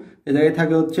into এই জায়গায়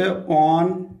থাকে হচ্ছে 1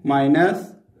 minus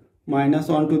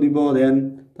 1 to the power n,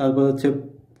 তারপর হচ্ছে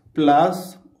plus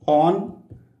 1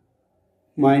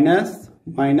 minus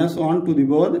 1 to the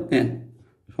power n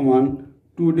সমান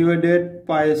 2 ডিভাইডেড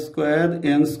পাই স্কোয়ার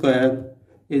এন স্কোয়ার,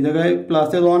 এই জায়গায়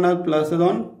প্লাসের 1 আর প্লাসের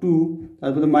 1 2,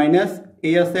 তারপরে মাইনাস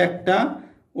এ আছে একটা,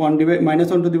 1 divide minus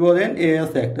 1 to the power N, এ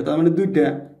আছে একটা, তার মানে দুইটা,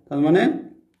 তার মানে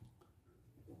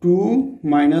 2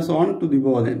 minus 1 to the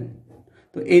power N.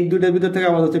 তো এই দুইটার ভিতর থেকে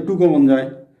আবার হচ্ছে 2 কমন যায়,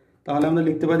 তাহলে আমরা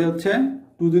লিখতে পারি হচ্ছে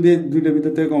 2 যদি দুইটার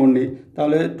ভিতর থেকে কমন নিই,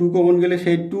 তাহলে 2 কমন গেলে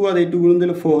সেই 2 আর এই 2 গুণ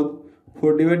দিলে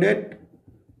 4 ডিভাইডেড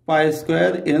পাই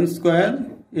square N square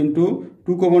into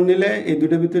 2 common নিলে এই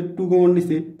দুইটার ভিতরে 2 কমন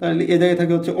নিছি, তাহলে এ জায়গায়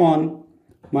থাকে হচ্ছে 1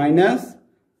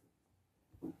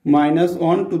 minus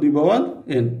 1 to the power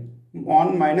N, 1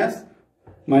 minus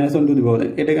 1 to the power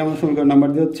N, এটাকে আমরা সমীকরণ নাম্বার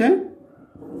দিয়ে হচ্ছে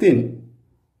 3।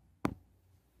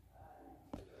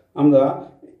 আমরা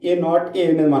এ নট এ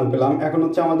এন এর মান পেলাম, এখন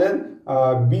হচ্ছে আমাদের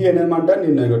বি এন এর মানটা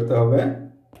নির্ণয় করতে হবে।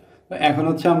 এখন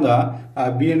হচ্ছে আমরা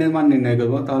বি এন এর মান নির্ণয়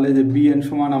করব, তাহলে যে বি এন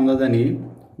সমান আমরা জানি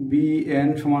বি এন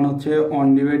সমান হচ্ছে 1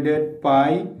 ডিভাইডেড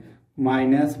পাই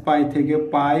মাইনাস পাই থেকে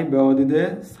পাই ব্যবধিতে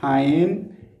sine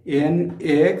n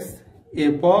x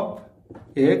F of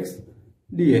x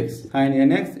dx, sine n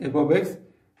x F of x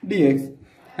dx.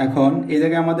 এখন এই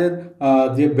জায়গায় আমাদের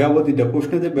যে ব্যবধিটা,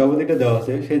 প্রশ্নে যে ব্যবধিটা দেওয়া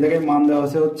আছে সেই জায়গায় মান দেওয়া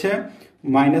আছে হচ্ছে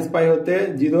মাইনাস পাই হতে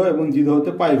 0 এবং 0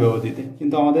 হতে পাই ব্যবধিতে,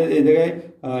 কিন্তু আমাদের এই জায়গায়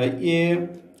এ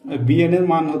বি এন এর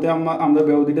মান হতে আমরা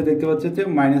ব্যবধিটা দেখতে পাচ্ছি হচ্ছে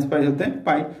মাইনাস পাই হতে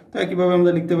পাই। তো একইভাবে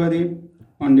আমরা লিখতে পারি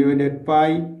 1 ডিভাইডেড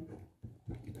পাই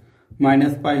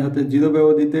মাইনাস পাই হতে 0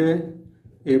 ব্যবধিতে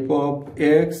F of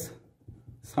x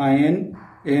sine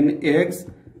n x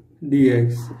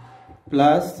dx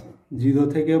plus 0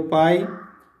 থেকে পাই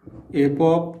F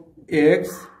of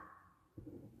x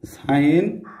sine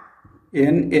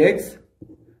n x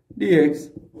dx.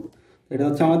 এটা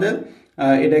হচ্ছে আমাদের,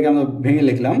 এটাকে আমরা ভেঙে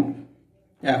লিখলাম।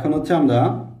 এখন হচ্ছে আমরা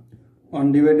 1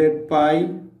 ডিভাইডেড পাই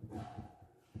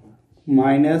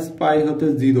মাইনাস পাই হতে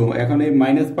 0, এখন এই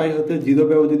মাইনাস পাই হতে 0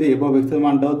 ব্যবধিতে এফ অফ এক্স এর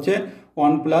মানটা হচ্ছে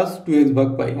 1 প্লাস 2x ভাগ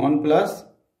পাই, 1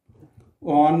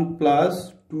 প্লাস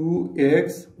 2x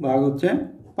ভাগ হচ্ছে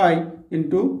pi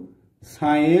into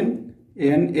sine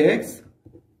n x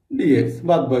dx,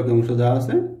 বাদ বাকি অংশ যা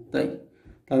আছে তাই।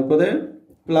 তারপরে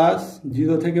প্লাস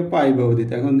 0 থেকে পাই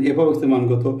ব্যবধিতে, এখন এফ অফ এক্স এর মান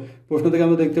কত, প্রশ্ন থেকে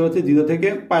আমরা দেখতে পাচ্ছি 0 থেকে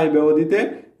পাই ব্যবধিতে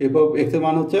এফ অফ এক্স এর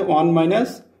মান হচ্ছে 1 মাইনাস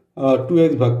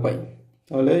 2x ভাগ পাই,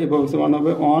 তাহলে এফ অফ এক্স এর মান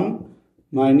হবে 1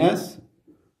 মাইনাস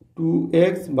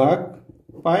 2x ভাগ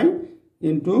pi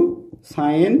into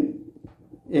sine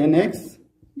n x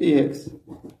dx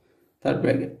third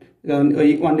bracket, কারণ ওই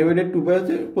 1 ডিভাইডেড 2 পাই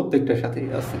হচ্ছে প্রত্যেকটার সাথেই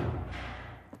আছে।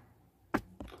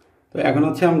 তো এখন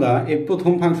হচ্ছে আমরা এই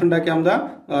প্রথম ফাংশনটাকে আমরা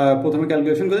প্রথমে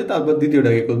ক্যালকুলেশন করি, তারপর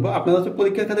দ্বিতীয়টাকে করবো। আপনারা হচ্ছে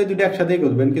পরীক্ষার খাতায় দুটো একসাথেই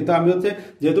করবেন, কিন্তু আমি হচ্ছে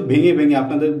যেহেতু ভেঙে ভেঙে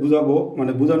আপনাদের বুঝাবো,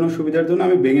 মানে বোঝানোর সুবিধার জন্য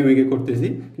আমি ভেঙে ভেঙে করতেছি,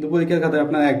 কিন্তু পরীক্ষার খাতায়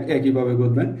আপনারা একইভাবে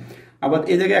করবেন। আবার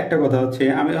এই জায়গায় একটা কথা হচ্ছে,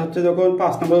 আমি হচ্ছে যখন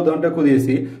 5 নম্বর উদাহরণটা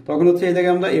করিয়েছি তখন হচ্ছে এই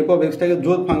জায়গায় আমরা এফ অফ এক্সটাকে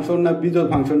জোড় ফাংশন না বিজোড়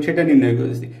ফাংশন সেটা নির্ণয়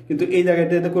করেছি, কিন্তু এই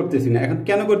জায়গাটা এটা করতেছি না। এখন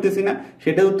কেন করতেছি না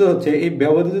সেটা উত্তর হচ্ছে, এই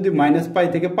ব্যবধি যদি মাইনাস পাই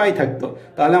থেকে পাই থাকতো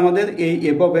তাহলে আমাদের এই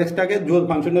এফ অফ এক্সটাকে জোড়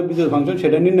ফাংশন না বিজোড় ফাংশন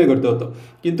সেটা নির্ণয় করতে হতো,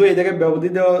 কিন্তু এই জায়গায় ব্যবধি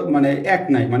দেওয়া মানে এক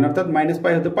নাই, মানে অর্থাৎ মাইনাস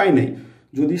পাই হতে পাই নাই।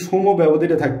 যদি সম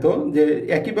ব্যবধিটা থাকতো, যে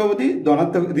একই ব্যবধি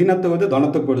ধনাত্মক ঋণাত্মক হতে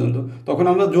ধনাত্মক পর্যন্ত, তখন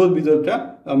আমরা জোড় বিজোড়টা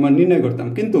নির্ণয় করতাম,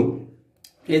 কিন্তু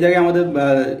এই জায়গায় আমাদের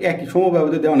একই সম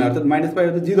ব্যবধি দেওয়া নেই, অর্থাৎ মাইনাস পাই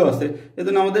হতে 0 আছে,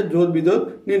 এজন্য আমাদের জোড় বিজোড়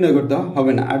নির্ণয় করতে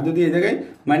হবে না। আর যদি এই জায়গায়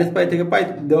মাইনাস পাই থেকে পাই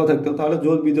দেওয়া থাকতো তাহলে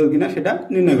জোড় বিজোড় কিনা সেটা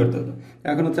নির্ণয় করতে হতো।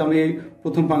 এখন হচ্ছে আমি এই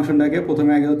প্রথম ফাংশনটাকে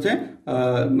প্রথমে আগে হচ্ছে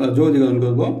যোগীকরণ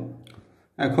করব।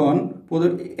 এখন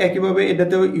একইভাবে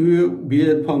এটাতেও ইউ বি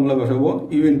এর ফর্মুলা বসাবো,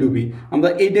 ইউ ইন্টু বি। আমরা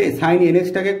এইটা সাইন এন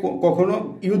এক্সটাকে কখনো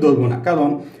ইউ ধরবো না, কারণ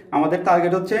আমাদের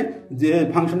টার্গেট হচ্ছে যে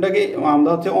ফাংশনটাকে আমরা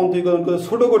হচ্ছে অন্তরীকরণ করে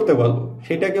ছোট করতে পারবো,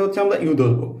 সেটাকে হচ্ছে আমরা ইউ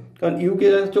ধরবো, কারণ ইউকে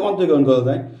হচ্ছে অন্তরীকরণ করা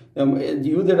যায়,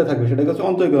 ইউ যেটা থাকবে সেটাকে হচ্ছে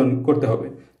অন্তরীকরণ করতে হবে।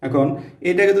 এখন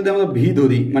এটাকে যদি আমরা ভি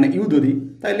ধরি মানে ইউ ধরি,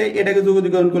 তাহলে এটাকে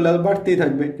যোগীকরণ করলে আর বাড়তেই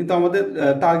থাকবে, কিন্তু আমাদের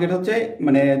টার্গেট হচ্ছে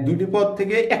মানে দুইটি পদ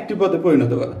থেকে একটি পদে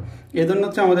পরিণত করা। এই জন্য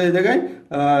হচ্ছে আমাদের এই জায়গায়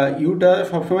ইউটা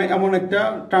সবসময় এমন একটা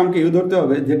টার্মকে ইউ ধরতে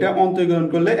হবে যেটা অন্তরীকরণ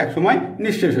করলে একসময়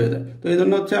নিঃশেষ হয়ে যায়। তো এই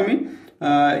জন্য হচ্ছে আমি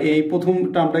এই প্রথম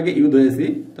টার্মটাকে ইউ ধরেছি।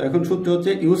 তো এখন সূত্র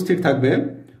হচ্ছে ইউ স্থির থাকবে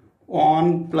 1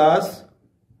 প্লাস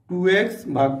 2x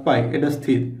ভাগ পাই, এটা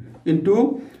স্থির, ইন্টু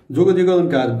যোগজীকরণ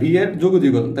কার ভি এর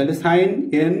যোগজীকরণ, তাহলে সাইন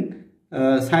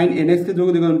এন এক্স কে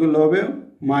যোগজীকরণ করলে হবে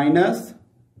মাইনাস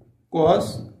কস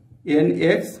এন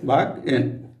এক্স ভাগ এন,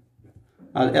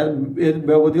 আর এর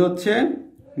ব্যবধি হচ্ছে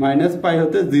মাইনাস পাই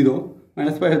হতে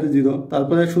 0,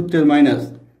 তারপরে সূত্রের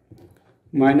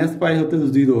মাইনাস পাই হতে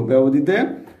 0 ব্যবধিতে।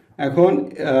 এখন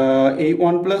এই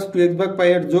 1 প্লাস 2x ভাগ পাই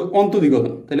এর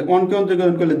অন্তরীকরণ, তাহলে 1 কে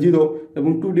অন্তরীকরণ করলে 0 এবং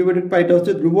 2 ডিভাইডেড পাইটা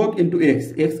হচ্ছে ধ্রুবক ইন্টু x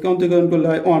কে অন্তরীকরণ করলে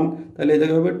হয় 1, তাহলে এই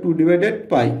জায়গায় হবে 2 ডিভাইডেড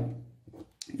পাই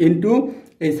ইন্টু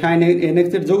এই সাইন এন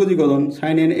এক্স এর যোগজীকরণ,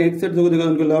 সাইন এন এক্স এর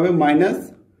যোগজীকরণ করলে হবে minus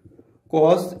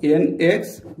cos n x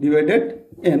divided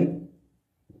N.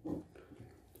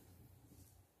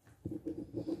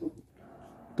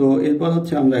 তো এরপর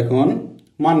হচ্ছে আমরা এখন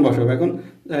মান বসাবো। এখন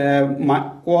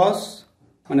কস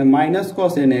মানে মাইনাস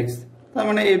কস এন এক্স, তার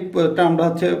মানে এই টার্মটা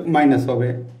হচ্ছে মাইনাস হবে।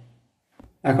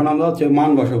 এখন আমরা হচ্ছে মান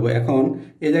বসাবো। এখন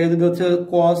এই জায়গায় যদি হচ্ছে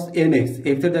কস এন এক্স,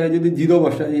 এক্স এর জায়গায় যদি 0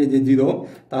 বসাই, এই যে 0,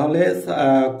 তাহলে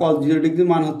কস 0 ডিগ্রির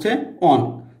মান হচ্ছে 1।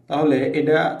 তাহলে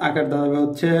এটা আকার দাঁড়াবে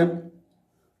হচ্ছে,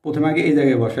 প্রথমে আগে এই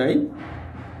জায়গায় বসাই,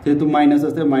 যেহেতু মাইনাস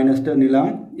আছে মাইনাসটা নিলাম,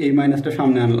 এই মাইনাসটা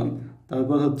সামনে আনলাম।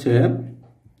 তারপর হচ্ছে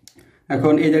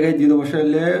এখন এই জায়গায় 0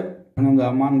 বসাইলে এখন আমরা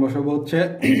মান বসাবো হচ্ছে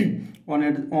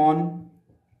 1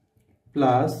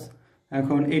 প্লাস,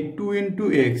 এখন এই 2 ইন্টু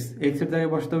এক্স, এক্স এর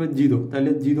জায়গায় বসাতে হবে 0,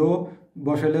 তাহলে 0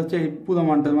 বসাইলে হচ্ছে এই পুরো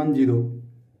মানটার মান 0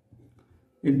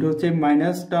 ইন্টু হচ্ছে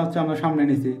মাইনাসটা হচ্ছে আমরা সামনে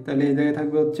নিছি, তাহলে এই জায়গায়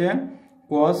থাকবে হচ্ছে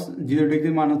কস 0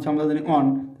 ডিগ্রির মান হচ্ছে আমরা জানি 1,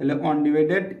 তাহলে 1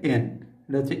 ডিভাইডেড এন,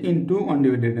 এটা হচ্ছে ইন্টু 1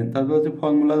 ডিভাইডেড এন। তারপর হচ্ছে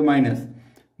ফর্মুলা মাইনাস,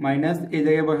 মাইনাস এই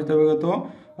জায়গায় বসাতে হবে কত,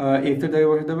 এক্স এর জায়গায়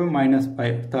বসাতে হবে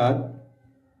 -5, অর্থাৎ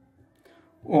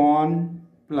 1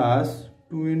 প্লাস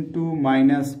 2 ইন্টু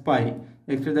 -পাই,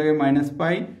 এক্স এর জায়গায়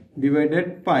 -পাই ডিভাইডেড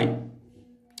পাই।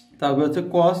 তারপর হচ্ছে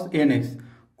cos n x,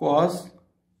 cos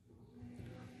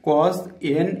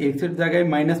n x এর জায়গায়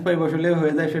 -পাই বসালে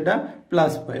হয়ে যায় সেটা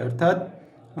 +পাই, অর্থাৎ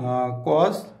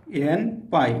কস এন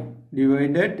পাই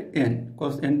ডিভাইডেড এন,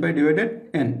 কস এন পাই ডিভাইডেড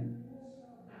এন।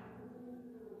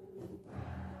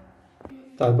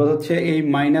 তারপর হচ্ছে এই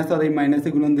মাইনাস আর এই মাইনাসে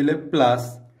গুণন দিলে প্লাস,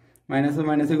 মাইনাস আর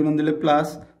মাইনাসে গুণন দিলে প্লাস।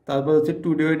 তারপর হচ্ছে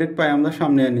 2 ডিভাইডেড পাই আমরা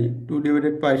সামনে আনি, 2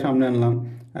 ডিভাইডেড পাই সামনে আনলাম।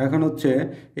 এখন হচ্ছে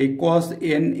এই কস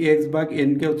এন এক্স ভাগ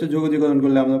এন কে হচ্ছে যোগজীকরণ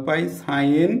করলে আমরা পাই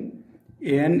sine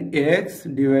n x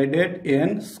divided N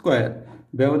square,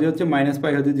 ব্যবধি হচ্ছে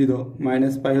 -পাই হতে 0,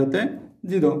 -পাই হতে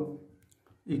 0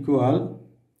 ইকুয়াল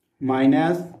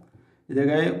মাইনাস, এই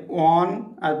জায়গায় 1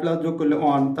 আর প্লাস যোগ করলে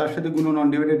 1, তার সাথে গুণন 1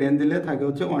 ডিভাইডেড এন দিলে থাকে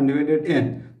হচ্ছে 1 ডিভাইডেড এন।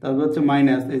 তারপর হচ্ছে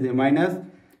মাইনাস, এই যে মাইনাস,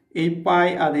 এই পাই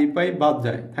আর এই পাই বাদ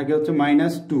যায়, থাকে হচ্ছে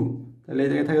 -2, তাহলে এই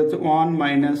জায়গায় থাকে হচ্ছে 1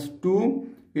 - 2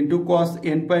 ইন্টু কস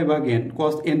এন পাই ভাগ এন,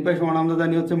 কস এন পাই সমান আমরা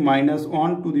জানি হচ্ছে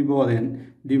 -1 to the power N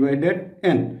divided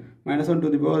N, -1 to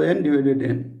the power N divided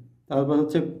N. তারপর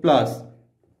হচ্ছে প্লাস,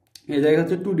 এই জায়গায়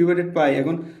হচ্ছে 2 ডিভাইডেড পাই,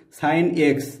 এখন সাইন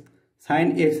এক্স, সাইন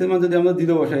এক্স এর মান যদি আমরা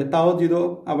 0 বসাই তাও 0,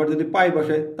 আবার যদি পাই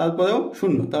বসাই তারপরেও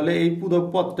 0, তাহলে এই পুরো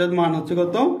পদটার মান হচ্ছে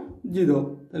কত 0,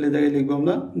 তাহলে এই জায়গায় লিখবো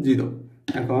আমরা 0।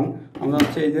 এখন আমরা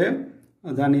হচ্ছে এই যে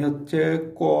জানি হচ্ছে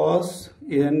কস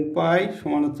এন পাই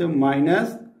সমান হচ্ছে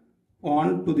 -1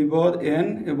 টু দি পাওয়ার এন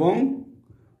এবং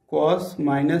কস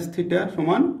মাইনাস থিটা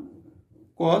সমান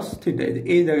কস থিটা,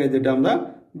 এই জায়গায় যেটা আমরা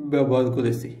ব্যবহার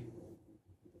করেছি।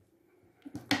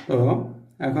 তো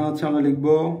এখন হচ্ছে আমরা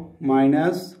লিখবো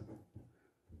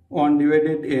 -1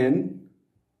 ডিভাইডেড এন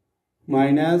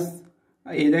মাইনাস,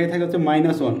 এই জায়গায় থাকে হচ্ছে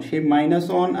 -1, সেই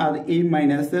 -1 আর এই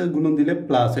মাইনাসের গুণন দিলে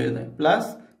প্লাস হয়ে যায়, প্লাস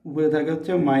উপরে থাকে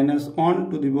হচ্ছে -1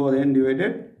 to the power N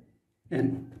divided N.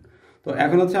 তো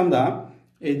এখন হচ্ছে আমরা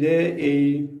এই যে এই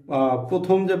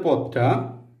প্রথম যে পদটা,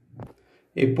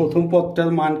 এই প্রথম পদটার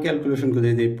মান ক্যালকুলেশন করে,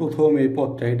 যে প্রথম এই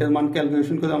পদটা, এটার মান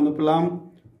ক্যালকুলেশন করে আমরা পেলাম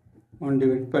 1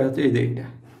 ডিভাইডেড পাই হচ্ছে এই যে এটা,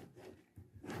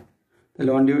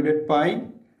 তাহলে 1 divided pi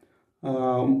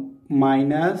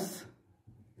minus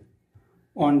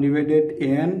 1 divided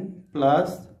N plus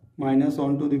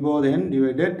 -1 to the power N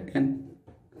divided N.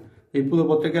 এই পুরো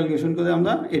পদটা ক্যালকুলেশন করে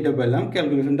আমরা এটা পেলাম,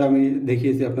 ক্যালকুলেশনটা আমি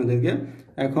দেখিয়েছি আপনাদেরকে।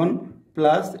 এখন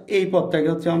প্লাস এই পদটাকে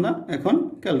হচ্ছে আমরা এখন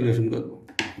ক্যালকুলেশন করব।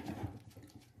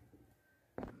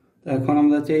 এখন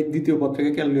আমরা হচ্ছে এই দ্বিতীয়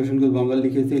পদটাকে ক্যালকুলেশন করবো, আমরা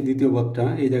লিখেছি এই দ্বিতীয় পদটা,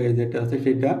 এই জায়গায় যেটা আছে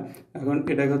সেটা। এখন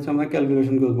এটাকে হচ্ছে আমরা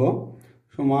ক্যালকুলেশন করব,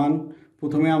 সমান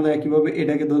প্রথমে আমরা একইভাবে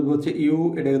এটাকে ধরবো হচ্ছে ইউ,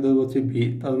 এটাকে ধরবো হচ্ছে ভি।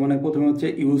 তার মানে প্রথমে হচ্ছে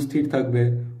ইউ স্থির থাকবে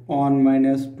 1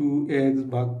 - 2x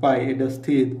ভাগ পাই, এটা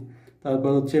স্থির।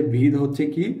 তারপর হচ্ছে ভি হচ্ছে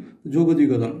কি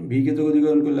যোগজীকরণ, ভিকে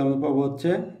যোগজীকরণ করলে আমরা পাবো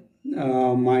হচ্ছে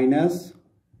minus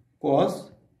cos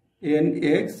n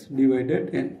x divided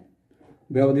N,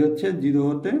 ব্যবধি হচ্ছে 0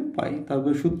 হতে পাই।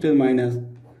 তারপর সূত্রের মাইনাস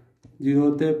 0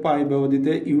 হতে পাই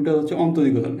ব্যবধিতে ইউটা হচ্ছে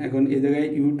অন্তরীকরণ, এখন এই জায়গায়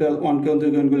ইউটা 1কে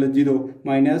অন্তরীকরণ করলে 0,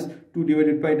 মাইনাস 2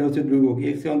 ডিভাইডেড পাইটা হচ্ছে ধ্রুবক,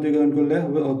 এক্সকে অন্তরীকরণ করলে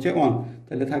হচ্ছে 1,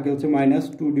 তাহলে থাকে হচ্ছে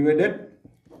 -2 ডিভাইডেড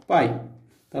পাই।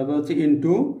 তারপর হচ্ছে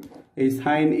ইন্টু এই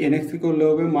সাইন এন এক্স করলে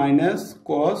হবে minus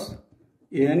cos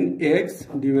n x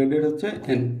divided হচ্ছে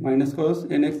N, minus cos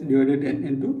n x divided N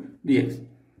into dx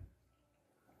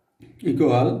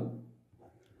equal,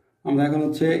 আমরা এখন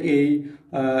হচ্ছে এই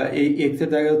এক্স এর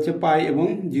জায়গায় হচ্ছে পাই এবং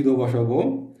 0 বসাবো,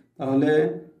 তাহলে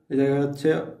এই জায়গায় হচ্ছে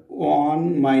 1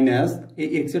 মাইনাস এই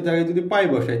এক্স এর জায়গায় যদি পাই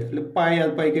বসাই তাহলে পাই আর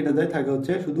পাই কেটে যায়, থাকে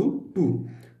হচ্ছে শুধু 2,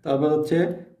 তারপর হচ্ছে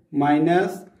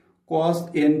মাইনাস কস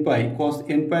এন পাই, কস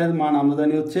এন পাই এর মান আমরা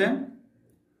জানি হচ্ছে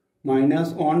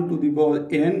 -1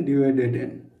 ডিভাইডেড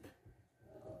n।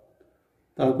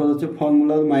 তারপর হচ্ছে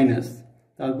ফর্মুলার মাইনাস,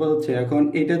 তারপর হচ্ছে এখন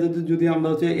এটা যদি আমরা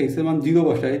হচ্ছে x এর মান 0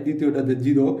 বসাই, দ্বিতীয়টাতে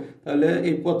 0, তাহলে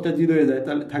এই পদটা 0 হয়ে যায়,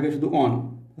 তাহলে থাকে শুধু 1,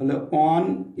 তাহলে 1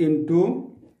 ইন্টু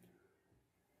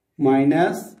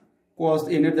মাইনাস cos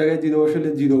n এর জায়গায় 0 বসালে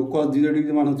 0, cos 0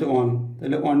 ডিগ্রি মান হচ্ছে 1,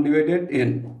 তাহলে 1 ডিভাইডেড n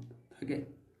থাকে,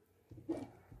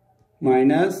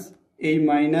 মাইনাস এই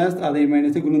মাইনাস আর এই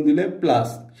মাইনাসে গুণন দিলে প্লাস,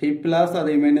 সেই প্লাস আর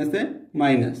এই মাইনাসে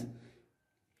মাইনাস,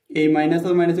 এই মাইনাস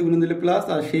আর মাইনাসে গুণন দিলে প্লাস,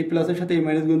 আর সেই প্লাসের সাথে এই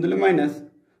মাইনাস গুণন দিলে মাইনাস।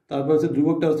 তারপর হচ্ছে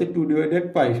ধ্রুবকটা হচ্ছে 2 ডিভাইডেড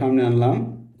পাই সামনে আনলাম।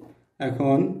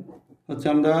 এখন হচ্ছে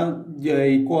আমরা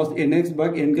এই cos nx বা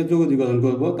n কে যোগজীকরণ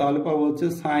করব, তাহলে পাবো হচ্ছে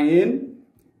sin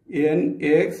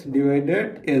nx divided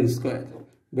n square,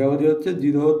 ব্যবধি হচ্ছে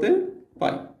 0 হতে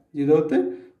পাই, 0 হতে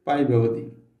পাই ব্যবধি,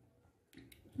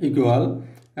 ইকুয়াল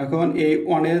এখন এই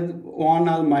 1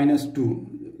 আর -2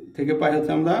 থেকে পাই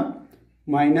হচ্ছে আমরা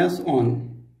 -1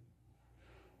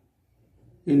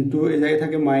 ইন্টু এই জায়গায়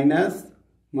থাকে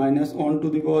 -1 to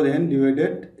the power n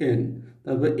divided n,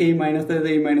 তারপর এই মাইনাসটা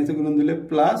এই মাইনাসে গুণন দিলে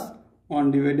 +1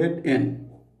 ডিভাইডেড n,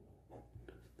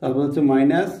 তারপর হচ্ছে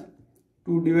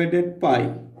 -2 divided pi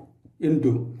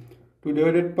into 2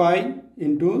 divided pi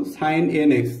into sin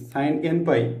nx, sin n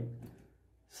পাই,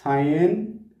 sin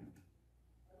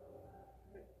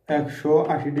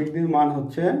 180 ডিগ্রির মান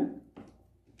হচ্ছে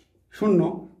 0,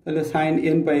 তাহলে sin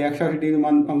n পাই 180 ডিগ্রির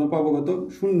মান আমরা পাবো কত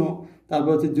 0,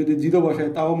 তারপর হচ্ছে যদি 0 বসাই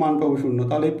তাও মান পাবো 0,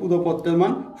 তাহলে এই পুরো পদটার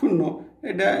মান 0,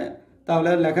 এটা তাহলে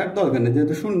লেখার দরকার নেই,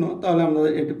 যেহেতু 0 তাহলে আমরা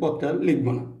এটি পদটা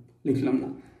লিখলাম না,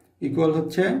 ইকুয়াল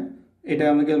হচ্ছে এটা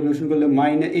আমরা ক্যালকুলেশন করলে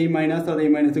এই মাইনাস আর এই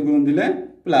মাইনাসে গুণ দিলে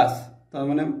প্লাস, তার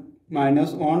মানে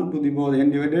 -1 to the power n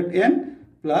divided n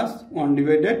plus 1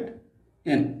 divided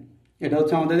n, এটা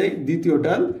হচ্ছে আমাদের এই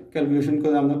দ্বিতীয়টার ক্যালকুলেশন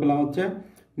করে আমরা পেলাম হচ্ছে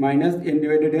 -n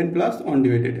divided n plus 1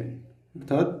 divided n,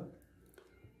 অর্থাৎ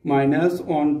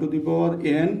 -1 to the power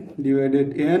n divided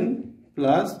n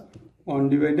plus 1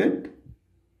 divided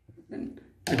n,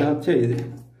 এটা হচ্ছে এই যে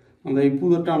আমরা এই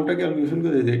পুরো টার্মটা ক্যালকুলেশন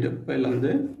করে যে এটা পেলাম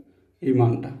যে এই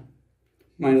মানটা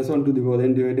 -1 to the power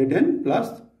n divided n plus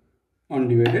 1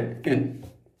 divided n।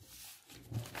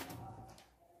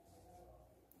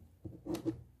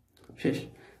 শেষ।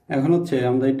 এখন হচ্ছে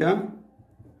আমরা এটা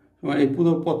এই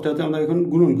পুরো পদটাতে আমরা এখন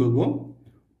গুণন করব,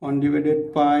 1 divided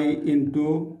pi into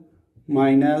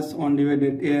 -1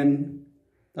 divided n,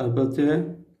 তারপর হচ্ছে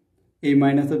এই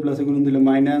মাইনাসের প্লাসে গুণন দিলে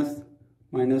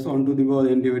 -1 to the power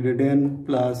n divided n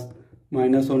plus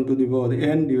 -1 to the power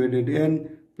n divided n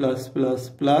plus plus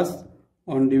plus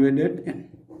 1 divided n।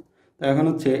 তো এখন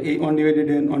হচ্ছে এই 1 ডিভাইডেড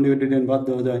n বাদ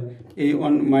দেওয়া যায়, এই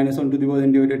 -1 to the power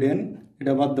n divided n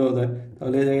এটা বাদ দেওয়া যায়,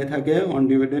 তাহলে এই জায়গায় থাকে 1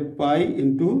 ডিভাইডেড পাই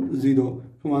ইন্টু 0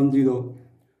 সমান 0,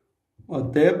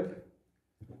 অতএব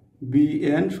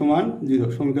bn সমান 0,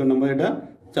 সমীকরণ নম্বর এটা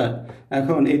 4।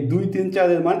 এখন এই 2, 3, 4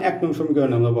 এর মান 1 নং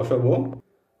সমীকরণে আমরা বসাবো।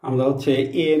 আমরা হচ্ছে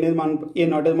an এর মান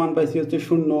a0 এর মান পাইছি হচ্ছে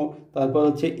 0, তারপর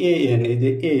হচ্ছে an, এই যে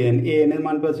an এর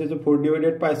মান পাইছি হচ্ছে 4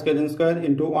 divided pi square n square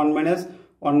into 1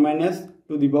 minus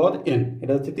to the power n,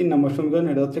 এটা হচ্ছে 3 নম্বর সমীকরণ।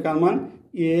 এটা হচ্ছে কার মান?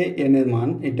 an এর মান,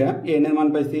 এটা an এর মান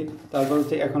পাইছি। তারপর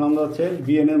হচ্ছে এখন আমরা হচ্ছে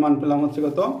bn এর মান পেলাম হচ্ছে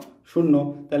কত 0,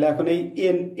 তাহলে এখন এই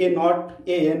a0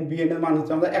 an bn এর মান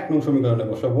হচ্ছে আমরা 1 নং সমীকরণে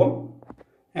বসাবো।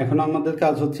 এখন আমাদের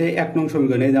কাজ হচ্ছে 1 নং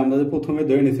সমীকরণে, যে আমরা প্রথমে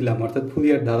ধরে নিয়েছিলাম অর্থাৎ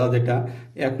ফুরিয়ার ধারা, যেটা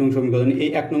 1 নং সমীকরণ, এই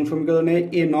 1 নং সমীকরণে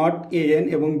a0 an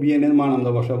এবং bn এর মান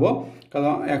আমরা বসাবো।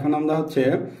 কারণ এখন আমরা হচ্ছে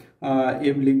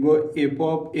লিখবো f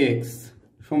of x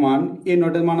সমান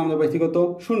a0 এর মান আমরা পাইছি কত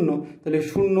 0, তাহলে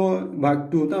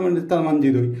 0/2 তার মান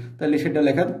 0, তাহলে সেটা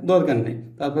লেখার দরকার নেই।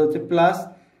 তারপর হচ্ছে প্লাস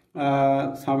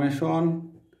সামেশন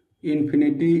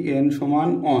ইনফিনিটি n সমান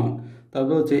 1,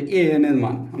 তারপর হচ্ছে an এর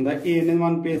মান, আমরা an এর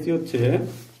মান পেয়েছি হচ্ছে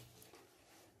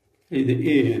এই যে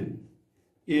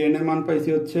an এর মান পাইছি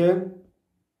হচ্ছে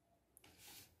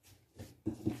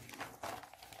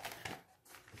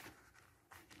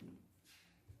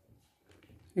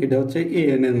এটা হচ্ছে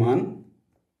an এর মান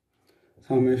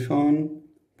summation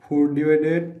 4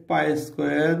 divided pi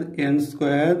square n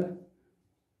square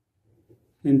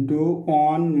into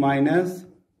 1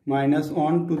 minus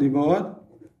 1 to the power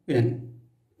n,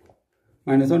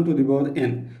 -1 to the power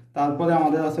n। তারপরে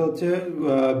আমাদের আছে হচ্ছে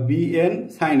bn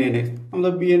sin nx, আমরা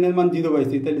bn এর মান 0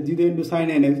 পাইছি, তাহলে 0 ইন্টু sin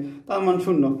nx তার মান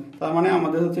 0, তার মানে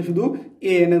আমাদের হচ্ছে শুধু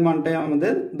an এর মানটাই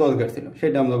আমাদের দরকার ছিল,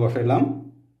 সেটা আমরা বসাইলাম।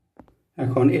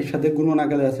 এখন এর সাথে গুণন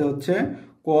আকারে আছে হচ্ছে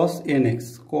cos nx,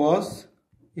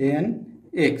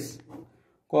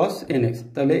 cos nx।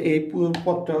 তাহলে এই পুরো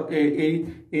পদটা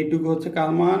এইটুকু হচ্ছে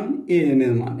কার মান, an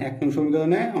এর মান। 1 নং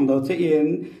সমীকরণে আমরা হচ্ছে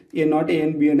a নট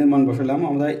an bn এর মান বসালাম।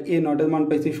 আমরা a নট এর মান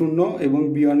পাইছি 0 এবং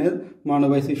b1 এর মানও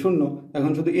পাইছি 0।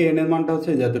 এখন শুধু an এর মানটা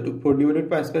হচ্ছে যতটুকু 4 divided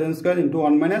pi square n square into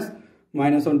 1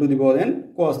 minus 1 to the power n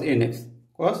cos nx।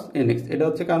 এটা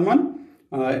হচ্ছে কার মান,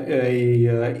 এই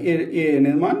an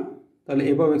এর মান। তাহলে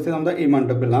f of x এর আমরা এই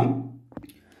মানটা পেলাম।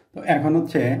 তো এখন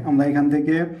হচ্ছে আমরা এখান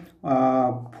থেকে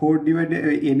 4 ডিভাইডেড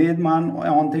n এর মান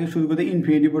 1 থেকে শুরু করে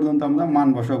ইনফিনিটি পর্যন্ত আমরা মান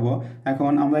বসাবো।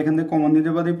 এখন আমরা এখান থেকে কমন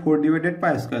দিতে পারি 4 ডিভাইডেড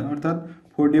পাই স্কয়ার, অর্থাৎ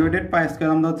 4 ডিভাইডেড পাই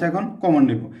স্কয়ার আমরা হচ্ছে এখন কমন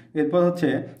নেব। এরপর হচ্ছে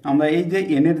আমরা এই যে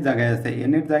n এর জায়গায় আছে,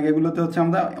 n এর জায়গাগুলোতে হচ্ছে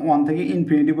আমরা 1 থেকে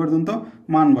ইনফিনিটি পর্যন্ত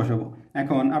মান বসাবো।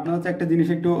 এখন আপনারা হচ্ছে একটা জিনিস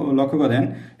একটু লক্ষ্য করেন,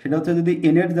 সেটা হচ্ছে যদি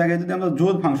n এর জায়গায় যদি আমরা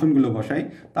জোড় ফাংশনগুলো বসাই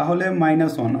তাহলে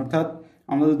 -1, অর্থাৎ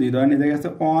আমরা যদি ধরেন এই জায়গায় আছে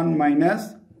 1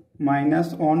 minus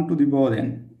 1 to the power n।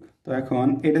 তো এখন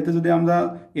এটাতে যদি আমরা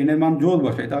n এর মান জোড়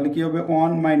বসাই তাহলে কি হবে,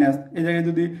 1 মাইনাস এই জায়গায়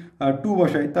যদি 2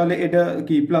 বসাই তাহলে এটা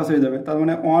কি প্লাস হয়ে যাবে, তার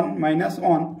মানে 1 মাইনাস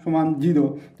 1 সমান 0।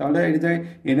 তাহলে এই জায়গায়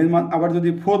n এর মান আবার যদি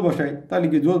 4 বসাই তাহলে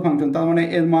কি জোড় ফাংশন, তার মানে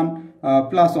এর মান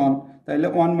প্লাস 1, তাহলে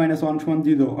 1 মাইনাস 1 সমান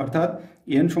 0। অর্থাৎ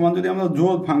n সমান যদি আমরা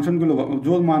জোড় ফাংশনগুলো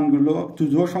জোড় মানগুলো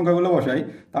জোড় সংখ্যাগুলো বসাই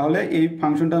তাহলে এই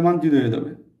ফাংশনটার মান 0 হয়ে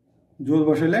যাবে, জোড়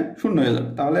বসাইলে 0 হয়ে যাবে।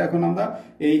 তাহলে এখন আমরা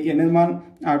এই n এর মান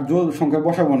আর জোড় সংখ্যা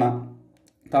বসাবো না,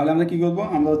 তাহলে আমরা কি করব,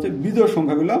 আমরা হচ্ছে বিজোড়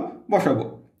সংখ্যাগুলো বসাবো।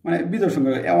 মানে বিজোড়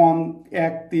সংখ্যা 1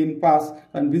 1 3 5,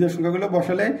 কারণ বিজোড় সংখ্যাগুলো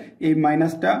বসালে এই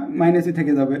মাইনাসটা মাইনাসই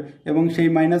থেকে যাবে এবং সেই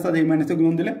মাইনাস আর এই মাইনাসে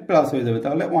গুণ দিলে প্লাস হয়ে যাবে।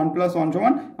 তাহলে 1 + 1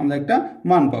 সমান আমরা একটা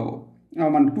মান পাবো,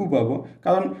 মান 2 পাবো,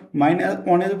 কারণ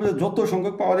 -1 এর উপরে যত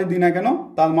সংখ্যক পাওয়ারে দিই না কেন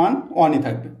তার মান 1ই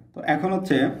থাকবে। তো এখন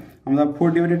হচ্ছে আমরা 4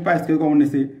 ডিভাইডেড পাই স্কয়ার কমন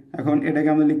নিছি। এখন এটাকে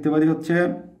আমরা লিখতে পারি হচ্ছে,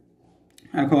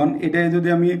 এখন এটাই যদি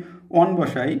আমি 1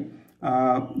 বসাই,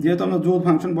 যেহেতু আমরা জোড়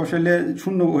ফাংশন বসাইলে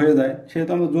 0 হয়ে যায়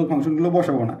সেহেতু আমরা জোড় ফাংশনগুলো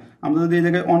বসাবো না। আমরা যদি এই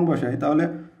জায়গায় 1 বসাই তাহলে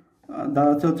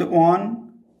দাঁড়াচ্ছে হচ্ছে 1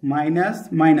 মাইনাস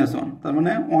 -1, তার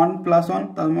মানে 1 + 1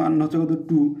 তার মান হচ্ছে কত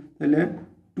 2। তাহলে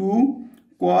 2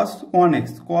 cos 1x,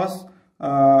 cos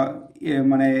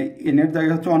মানে n এর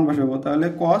জায়গায় হচ্ছে 1 বসাবো, তাহলে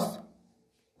cos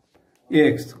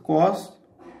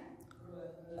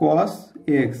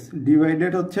x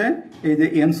ডিভাইডেড হচ্ছে এই যে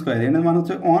n স্কয়ার, n এর মান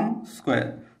হচ্ছে 1 স্কয়ার,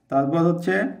 তারপর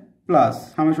হচ্ছে প্লাস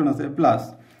সামেশন আছে প্লাস,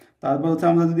 তারপর হচ্ছে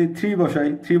আমরা যদি 3 বসাই,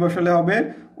 3 বসালে হবে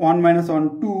 1 - 1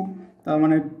 2, তার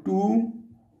মানে 2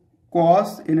 cos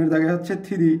n এর জায়গায় হচ্ছে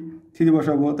 3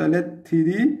 বসাবো, তাহলে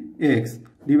 3x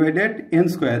divided n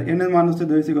square, n এর মান হচ্ছে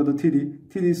ধরেছি কত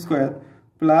 3 স্কয়ার,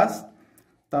 প্লাস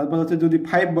তারপর হচ্ছে যদি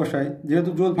 5 বসাই, যেহেতু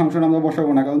জোড় ফাংশন আমরা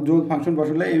বসাবো না, কারণ জোড় ফাংশন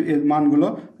বসালে এর মানগুলো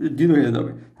 0 হয়ে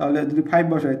যাবে। তাহলে যদি 5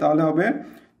 বসাই তাহলে হবে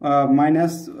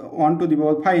 -1 টু দি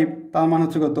পাওয়ার 5, তার মান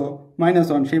হচ্ছে কত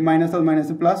 -1, সেই মাইনাস আর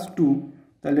মাইনাসে প্লাস 2,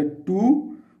 তাহলে 2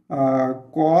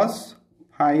 cos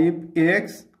 5x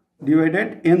divided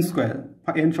n square,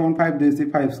 n সমান 5 দিয়েছি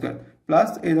 5 স্কয়ার, প্লাস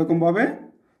এইরকমভাবে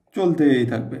চলতেই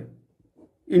থাকবে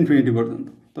ইনফিনিটি পর্যন্ত।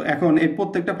 তো এখন এই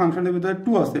প্রত্যেকটা ফাংশনের ভিতরে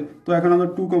 2 আছে, তো এখন আমরা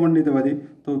 2 কমন নিতে পারি।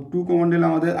 তো 2 কমন নিলে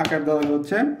আমাদের আকার দ্বারা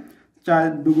হচ্ছে 4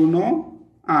 2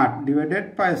 8 ডিভাইডেড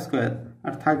পাই স্কয়ার,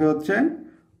 আর থাকে হচ্ছে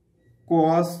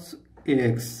cos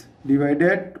x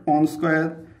divided 1 square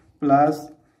plus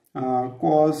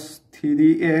cos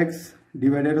 3x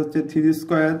divided হচ্ছে 3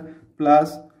 square plus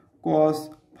cos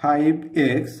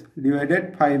 5x divided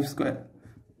 5 square,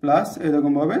 plus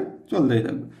এরকমভাবে চলতেই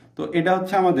থাকবে। তো এটা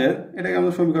হচ্ছে আমাদের, এটাকে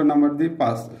আমরা সমীকরণ নাম্বার দিই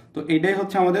 5। তো এটাই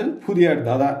হচ্ছে আমাদের ফুরিয়ার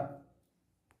ধারা।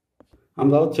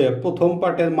 আমরা হচ্ছে প্রথম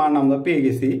পার্টের মান আমরা পেয়ে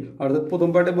গেছি, অর্থাৎ প্রথম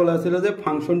পার্টে বলা ছিল যে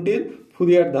ফাংশনটির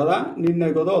ফুরিয়ার ধারা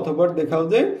নির্ণয় করো, অথবা দেখাও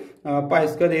যে পাই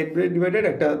স্কয়ার a ডিভাইডেড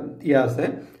একটা ইয়ে আছে।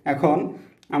 এখন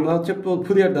আমরা হচ্ছে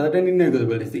ফুরিয়ার ধারাটা নির্ণয় করে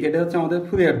ফেলেছি, এটা হচ্ছে আমাদের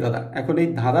ফুরিয়ার ধারা। এখন এই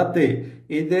ধারাতে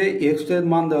এই যে এক্স এর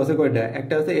মান দেওয়া আছে কয়টা,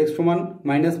 একটা আছে x সমান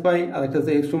 -π, আর একটা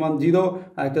আছে x সমান 0,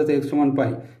 আর একটা আছে x সমান π।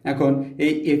 এখন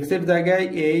এই x এর জায়গায়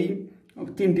এই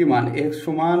তিনটি মান x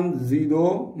সমান 0,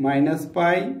 -π,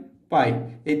 π,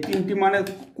 এই তিনটি মানের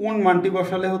কোন মানটি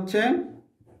বসালে হচ্ছে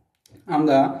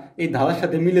আমরা এই ধারার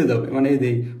সাথে মিলে যাবে, মানে এই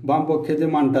যে বাম পক্ষে যে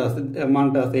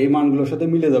মানটা আছে এই মানগুলোর সাথে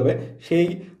মিলে যাবে,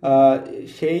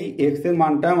 সেই এক্স এর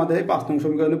মানটা আমাদের 5 নং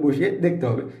সমীকরণে বসিয়ে দেখতে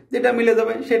হবে, যেটা মিলে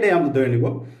যাবে সেটাই আমরা ধরে নিব।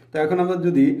 তো এখন আমরা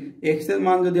যদি এক্স এর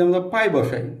মান যদি আমরা পাই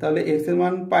বসাই, তাহলে এক্স এর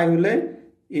মান পাই হলে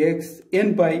এক্স এন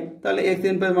পাই, তাহলে এক্স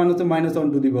এন পাই মান হচ্ছে -1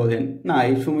 টু দি পাওয়ার n, না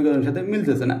এই সমীকরণের সাথে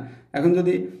মিলতেছে না। এখন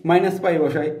যদি -π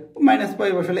বসাই, -π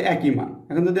বসালে একই মান।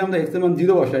 এখন যদি আমরা এক্স এর মান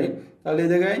 0 বসাই, তাহলে এই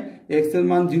জায়গায় এক্স এর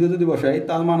মান 0 যদি বসাই,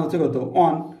 তার মান হচ্ছে কত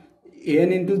 1, n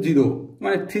 × 0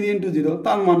 মানে 3 × 0,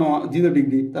 তার মান 0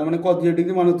 ডিগ্রি, তার মানে cos 0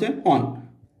 ডিগ্রি মান হচ্ছে 1,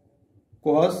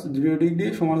 cos 0 ডিগ্রি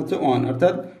সমান হচ্ছে 1,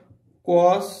 অর্থাৎ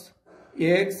cos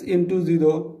x ×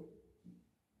 0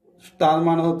 তার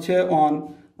মান হচ্ছে অন,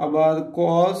 আবার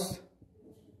cos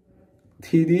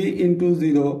 3 ইন্টু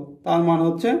 0 তার মান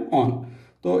হচ্ছে অন।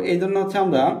 তো এই জন্য হচ্ছে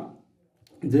আমরা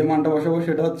যে মানটা বসাবো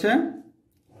সেটা হচ্ছে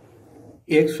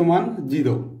x সমান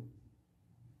 0।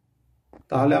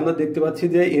 তাহলে আমরা দেখতে পাচ্ছি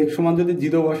যে x সমান যদি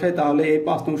 0 বসাই তাহলে এই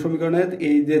 5 নং সমীকরণের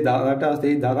এই যে ধারাটা আছে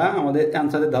এই ধারা আমাদের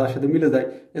অ্যান্সারের ধারার সাথে মিলে যায়।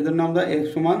 এজন্য আমরা x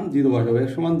সমান 0 বসাবো। x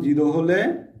সমান 0 হলে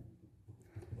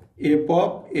f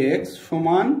অফ x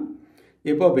সমান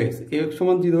f অফ x, x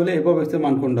সমান 0 হলে f অফ x এর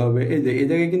মান কোনটা হবে? এই যে এই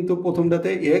জায়গায় কিন্তু প্রথমটাতে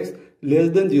x লেস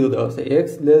দেন 0 দেওয়া আছে, x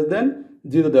লেস দেন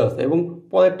 0 দেওয়া আছে, এবং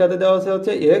পরেরটাতে দেওয়া আছে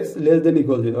হচ্ছে x লেস দেন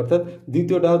ইকুয়াল 0, অর্থাৎ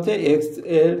দ্বিতীয়টা হচ্ছে x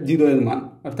এর 0 এর মান,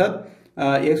 অর্থাৎ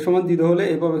x সমান 0 হলে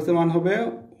f অফ x এর মান হবে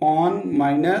 1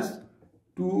 মাইনাস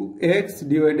 2x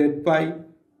ডিভাইডেড বাই,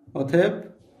 অতএব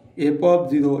f অফ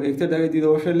 0 x এর জায়গায় 0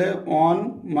 বসালে 1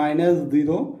 মাইনাস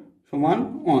 0 সমান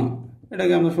 1।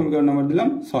 এটাকে আমরা সমীকরণ নাম্বার দিলাম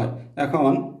 6।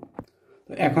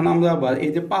 এখন আমরা আবার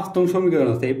এই যে 5 নং সমীকরণ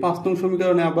আছে এই 5 নং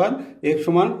সমীকরণে আবার x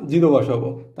সমান 0 বসাবো।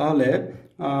 তাহলে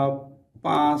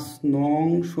 5 নং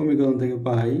সমীকরণ থেকে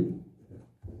পাই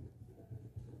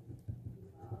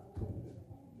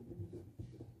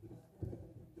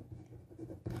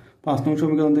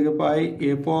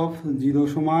f অফ 0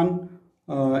 সমান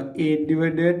 8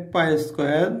 ডিভাইডেড পাই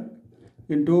square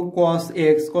into cos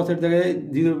x, cos এর জায়গায়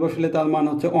 0 বসালে তার মান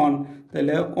হচ্ছে 1,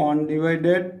 তাহলে 1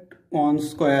 divided 1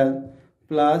 square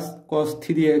plus cos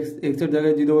 3x, x এর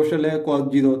জায়গায় 0 বসালে cos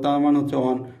 0 তার মান হচ্ছে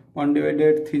 1, 1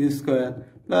 ডিভাইডেড 3 স্কোয়ার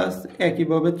প্লাস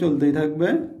একইভাবে চলতেই থাকবে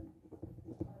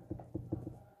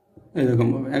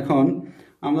এরকমভাবে। এখন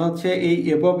আমরা হচ্ছে এই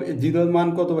f অফ 0 এর মান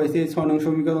কত পাইছি এই 6 নং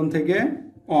সমীকরণ থেকে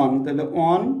 1, তাহলে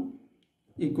 1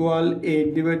 ইকুয়াল 8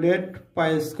 ডিভাইডেড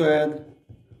পাই square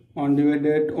 1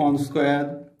 divided 1 square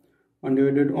 1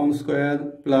 divided 1 square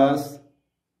plus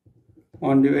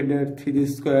 1 divided 3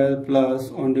 square plus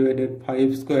 1 divided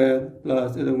 5 square plus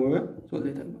এরকমভাবে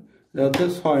চলতেই থাকবে। এটা হচ্ছে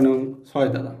 6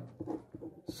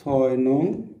 নং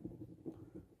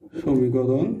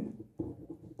সমীকরণ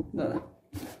দ্বারা।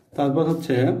 তারপর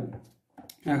হচ্ছে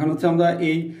এখন হচ্ছে আমরা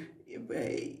এই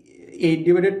 8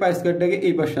 ডিভাইডেড পাই স্কোয়ারটাকে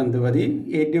এই পাশে আনতে পারি।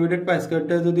 8 ডিভাইডেড পাই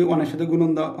স্কোয়ারটা যদি 1 এর সাথে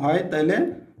গুণন হয় তাহলে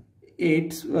 8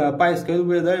 পাই স্কোয়ার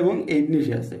উপরে যায় এবং 8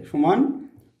 নিচে আসে, সমান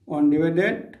 1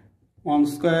 divided 1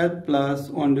 square plus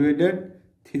 1 divided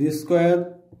 3 square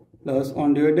plus 1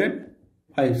 divided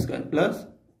 5 square plus.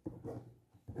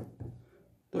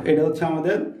 তো এটা হচ্ছে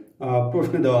আমাদের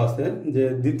প্রশ্নে দেওয়া আছে যে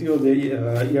দ্বিতীয় যে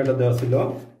ইয়াটা দেওয়া ছিল।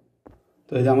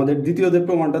 তো এই যে আমাদের দ্বিতীয় যে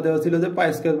প্রমাণটা দেওয়া ছিল যে পাই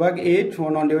স্কোয়ার ভাগ 8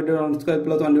 সমান 1 divided 1 square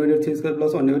plus 1 divided 3 square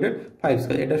plus 1 divided 5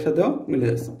 square, এটার সাথেও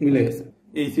মিলে গেছে।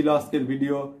 এই ছিল আজকের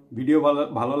ভিডিও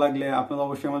ভালো লাগলে আপনারা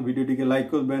অবশ্যই আমার ভিডিওটিকে লাইক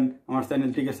করবেন, আমার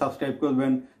চ্যানেলটিকে সাবস্ক্রাইব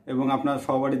করবেন এবং আপনার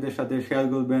সহপাঠীদের সাথে শেয়ার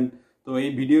করবেন। তো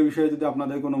এই ভিডিও বিষয়ে যদি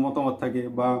আপনাদের কোনো মতামত থাকে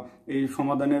বা এই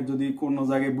সমাধানের যদি কোনো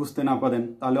জায়গায় বুঝতে না পারেন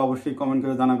তাহলে অবশ্যই কমেন্ট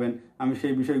করে জানাবেন, আমি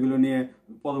সেই বিষয়গুলো নিয়ে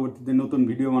পরবর্তীতে নতুন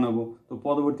ভিডিও বানাবো। তো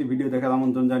পরবর্তী ভিডিও দেখার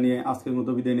আমন্ত্রণ জানিয়ে আজকের মতো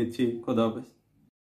বিদায় নিচ্ছি। খোদা হাফেজ।